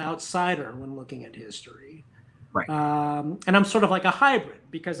something of an outsider when looking at history. Right. And I'm sort of like a hybrid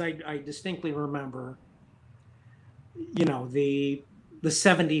because I distinctly remember, you know, the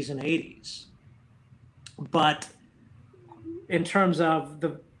 70s and 80s. But in terms of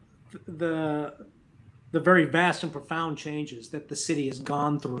the very vast and profound changes that the city has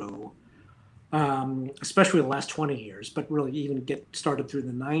gone through, especially the last 20 years, but really even get started through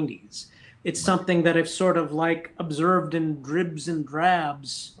the 90s. It's something that I've sort of like observed in dribs and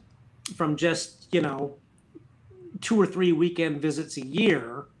drabs from just, you know, 2 or 3 weekend visits a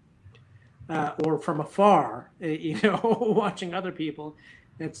year, or from afar, you know, watching other people.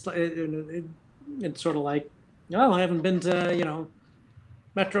 It's sort of like, oh, I haven't been to, you know,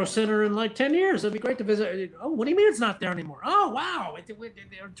 Metro Center in like 10 years. It'd be great to visit. Oh, what do you mean it's not there anymore? Oh, wow.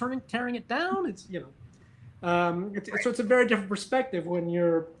 They're tearing it down. It's, you know, so it's a very different perspective when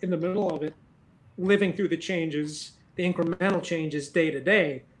you're in the middle of it, living through the changes, the incremental changes day to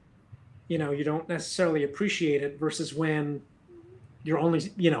day. You know, you don't necessarily appreciate it versus when you're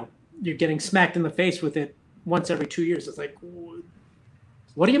only, you know, you're getting smacked in the face with it once every 2 years. It's like,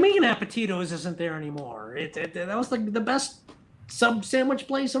 what do you mean Appetito's isn't there anymore? That was like the best sub sandwich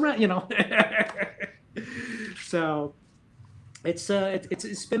place around, you know. So it's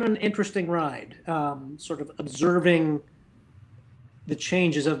been an interesting ride, sort of observing the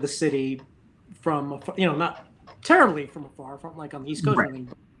changes of the city from, you know, not terribly from afar, from like on the East Coast, right. I mean,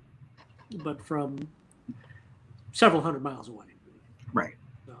 but from several hundred miles away. Right.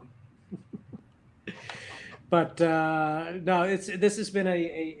 So. But no, this has been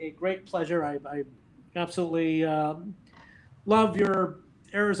a great pleasure. I absolutely love your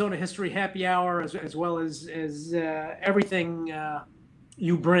Arizona History Happy Hour as well as everything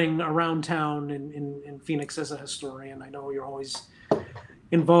you bring around town in Phoenix as a historian. I know you're always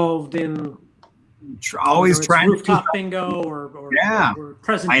involved in always trying rooftop bingo or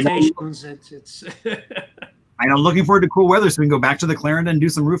presentations. It's I know. Looking forward to cool weather so we can go back to the Clarendon and do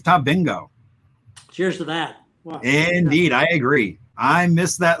some rooftop bingo. Cheers to that. Wow. Indeed, I agree. I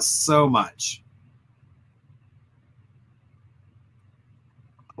miss that so much.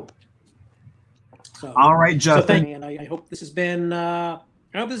 So, all right, Justin. So thank you, and I hope this has been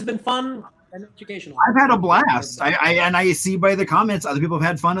fun and educational. I've had a blast. I see by the comments other people have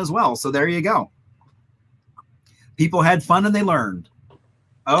had fun as well. So there you go. People had fun and they learned.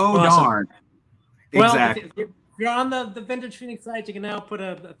 Oh, awesome. Darn. Well, exactly. If you're on the Vintage Phoenix site, you can now put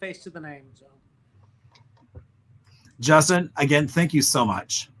a face to the name. So. Justin, again, thank you so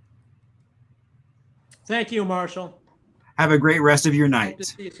much. Thank you, Marshall. Have a great rest of your night. Hope to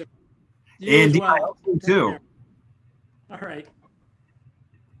see you soon. You and as well. you too. All right.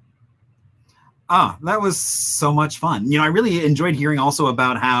 That was so much fun. You know, I really enjoyed hearing also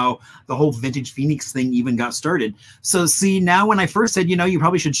about how the whole Vintage Phoenix thing even got started. So see, now when I first said, you know, you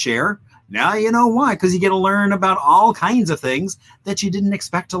probably should share, now you know why, because you get to learn about all kinds of things that you didn't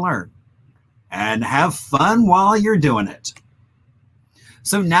expect to learn. And have fun while you're doing it.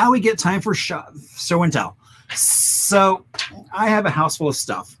 So now we get time for show and tell. So I have a house full of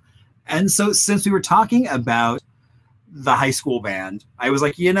stuff. And so since we were talking about the high school band, I was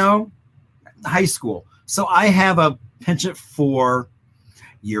like, you know, high school. So I have a penchant for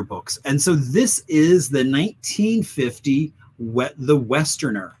yearbooks. And so this is the 1950 The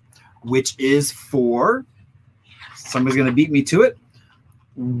Westerner, which is for somebody's going to beat me to it.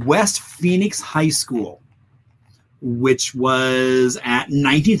 West Phoenix High School, which was at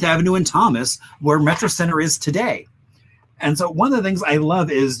 19th Avenue in Thomas, where Metro Center is today. And so one of the things I love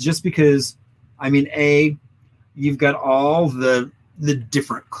is just because, I mean, you've got all the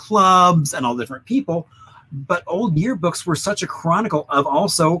different clubs and all the different people, but old yearbooks were such a chronicle of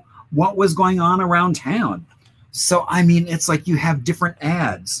also what was going on around town. So, I mean, it's like you have different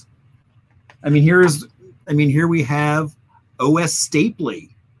ads. I mean, here we have O.S. Stapley.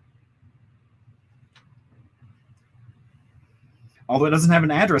 Although it doesn't have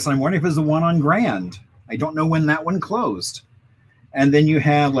an address, I'm wondering if it's the one on Grand. I don't know when that one closed. And then you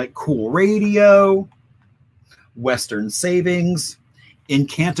have like Cool Radio, Western Savings,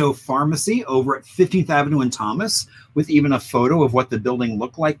 Encanto Pharmacy over at 15th Avenue in Thomas, with even a photo of what the building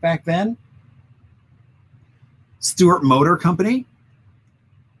looked like back then. Stewart Motor Company.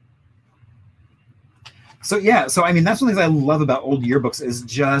 So yeah, so I mean, that's one of the things I love about old yearbooks is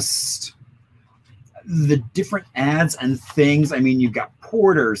just the different ads and things. I mean, you've got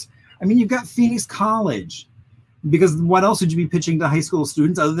Porter's. I mean, you've got Phoenix College. Because what else would you be pitching to high school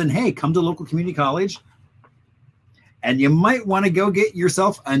students other than, hey, come to local community college? And you might want to go get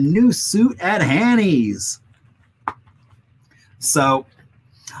yourself a new suit at Hanny's. So,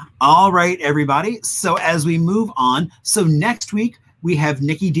 all right, everybody. So as we move on, so next week we have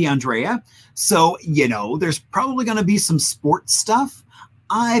Nikki DeAndrea. So, you know, there's probably going to be some sports stuff.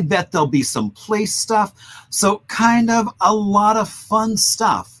 I bet there'll be some play stuff. So kind of a lot of fun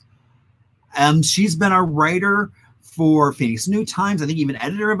stuff. She's been a writer for Phoenix New Times. I think even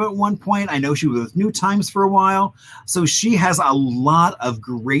editor of it at one point. I know she was with New Times for a while. So she has a lot of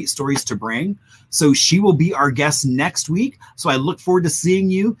great stories to bring. So she will be our guest next week. So I look forward to seeing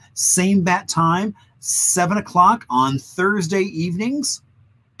you same bat time, 7 o'clock on Thursday evenings.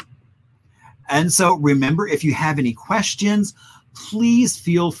 And so remember, if you have any questions, please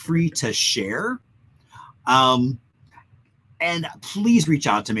feel free to share. And please reach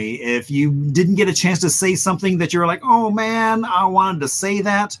out to me if you didn't get a chance to say something that you're like, oh man, I wanted to say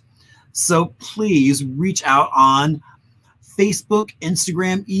that. So please reach out on Facebook,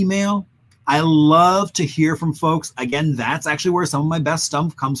 Instagram, email. I love to hear from folks. Again, that's actually where some of my best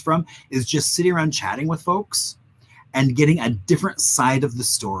stuff comes from, is just sitting around chatting with folks and getting a different side of the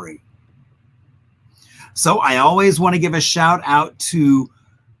story. So I always want to give a shout out to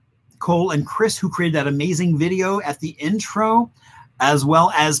Cole and Chris, who created that amazing video at the intro, as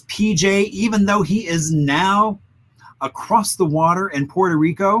well as PJ, even though he is now across the water in Puerto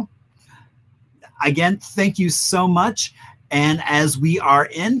Rico. Again, thank you so much. And as we are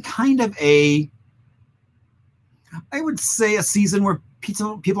in kind of I would say a season where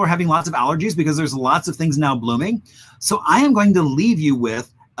people are having lots of allergies because there's lots of things now blooming. So I am going to leave you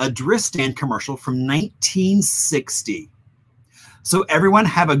with a Dristan commercial from 1960. So everyone,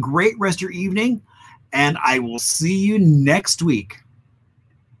 have a great rest of your evening, and I will see you next week.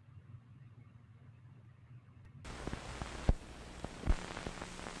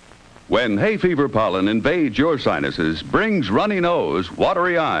 When hay fever pollen invades your sinuses, brings runny nose,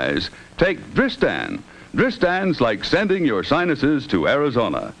 watery eyes, take Dristan. Dristan's like sending your sinuses to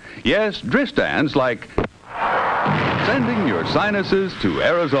Arizona. Yes, Dristan's like sending your sinuses to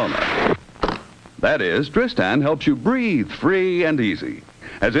Arizona. That is, Dristan helps you breathe free and easy,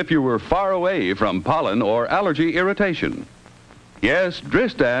 as if you were far away from pollen or allergy irritation. Yes,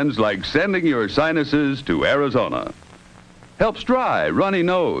 Dristan's like sending your sinuses to Arizona. Helps dry, runny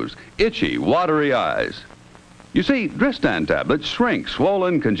nose, itchy, watery eyes. You see, Dristan tablets shrink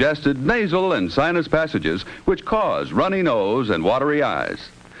swollen, congested, nasal, and sinus passages which cause runny nose and watery eyes.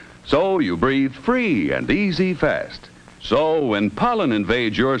 So you breathe free and easy fast. So when pollen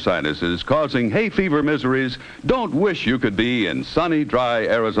invades your sinuses, causing hay fever miseries, don't wish you could be in sunny, dry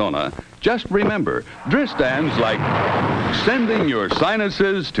Arizona. Just remember, Dristan's like sending your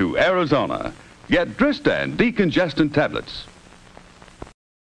sinuses to Arizona. Get Dristan decongestant tablets.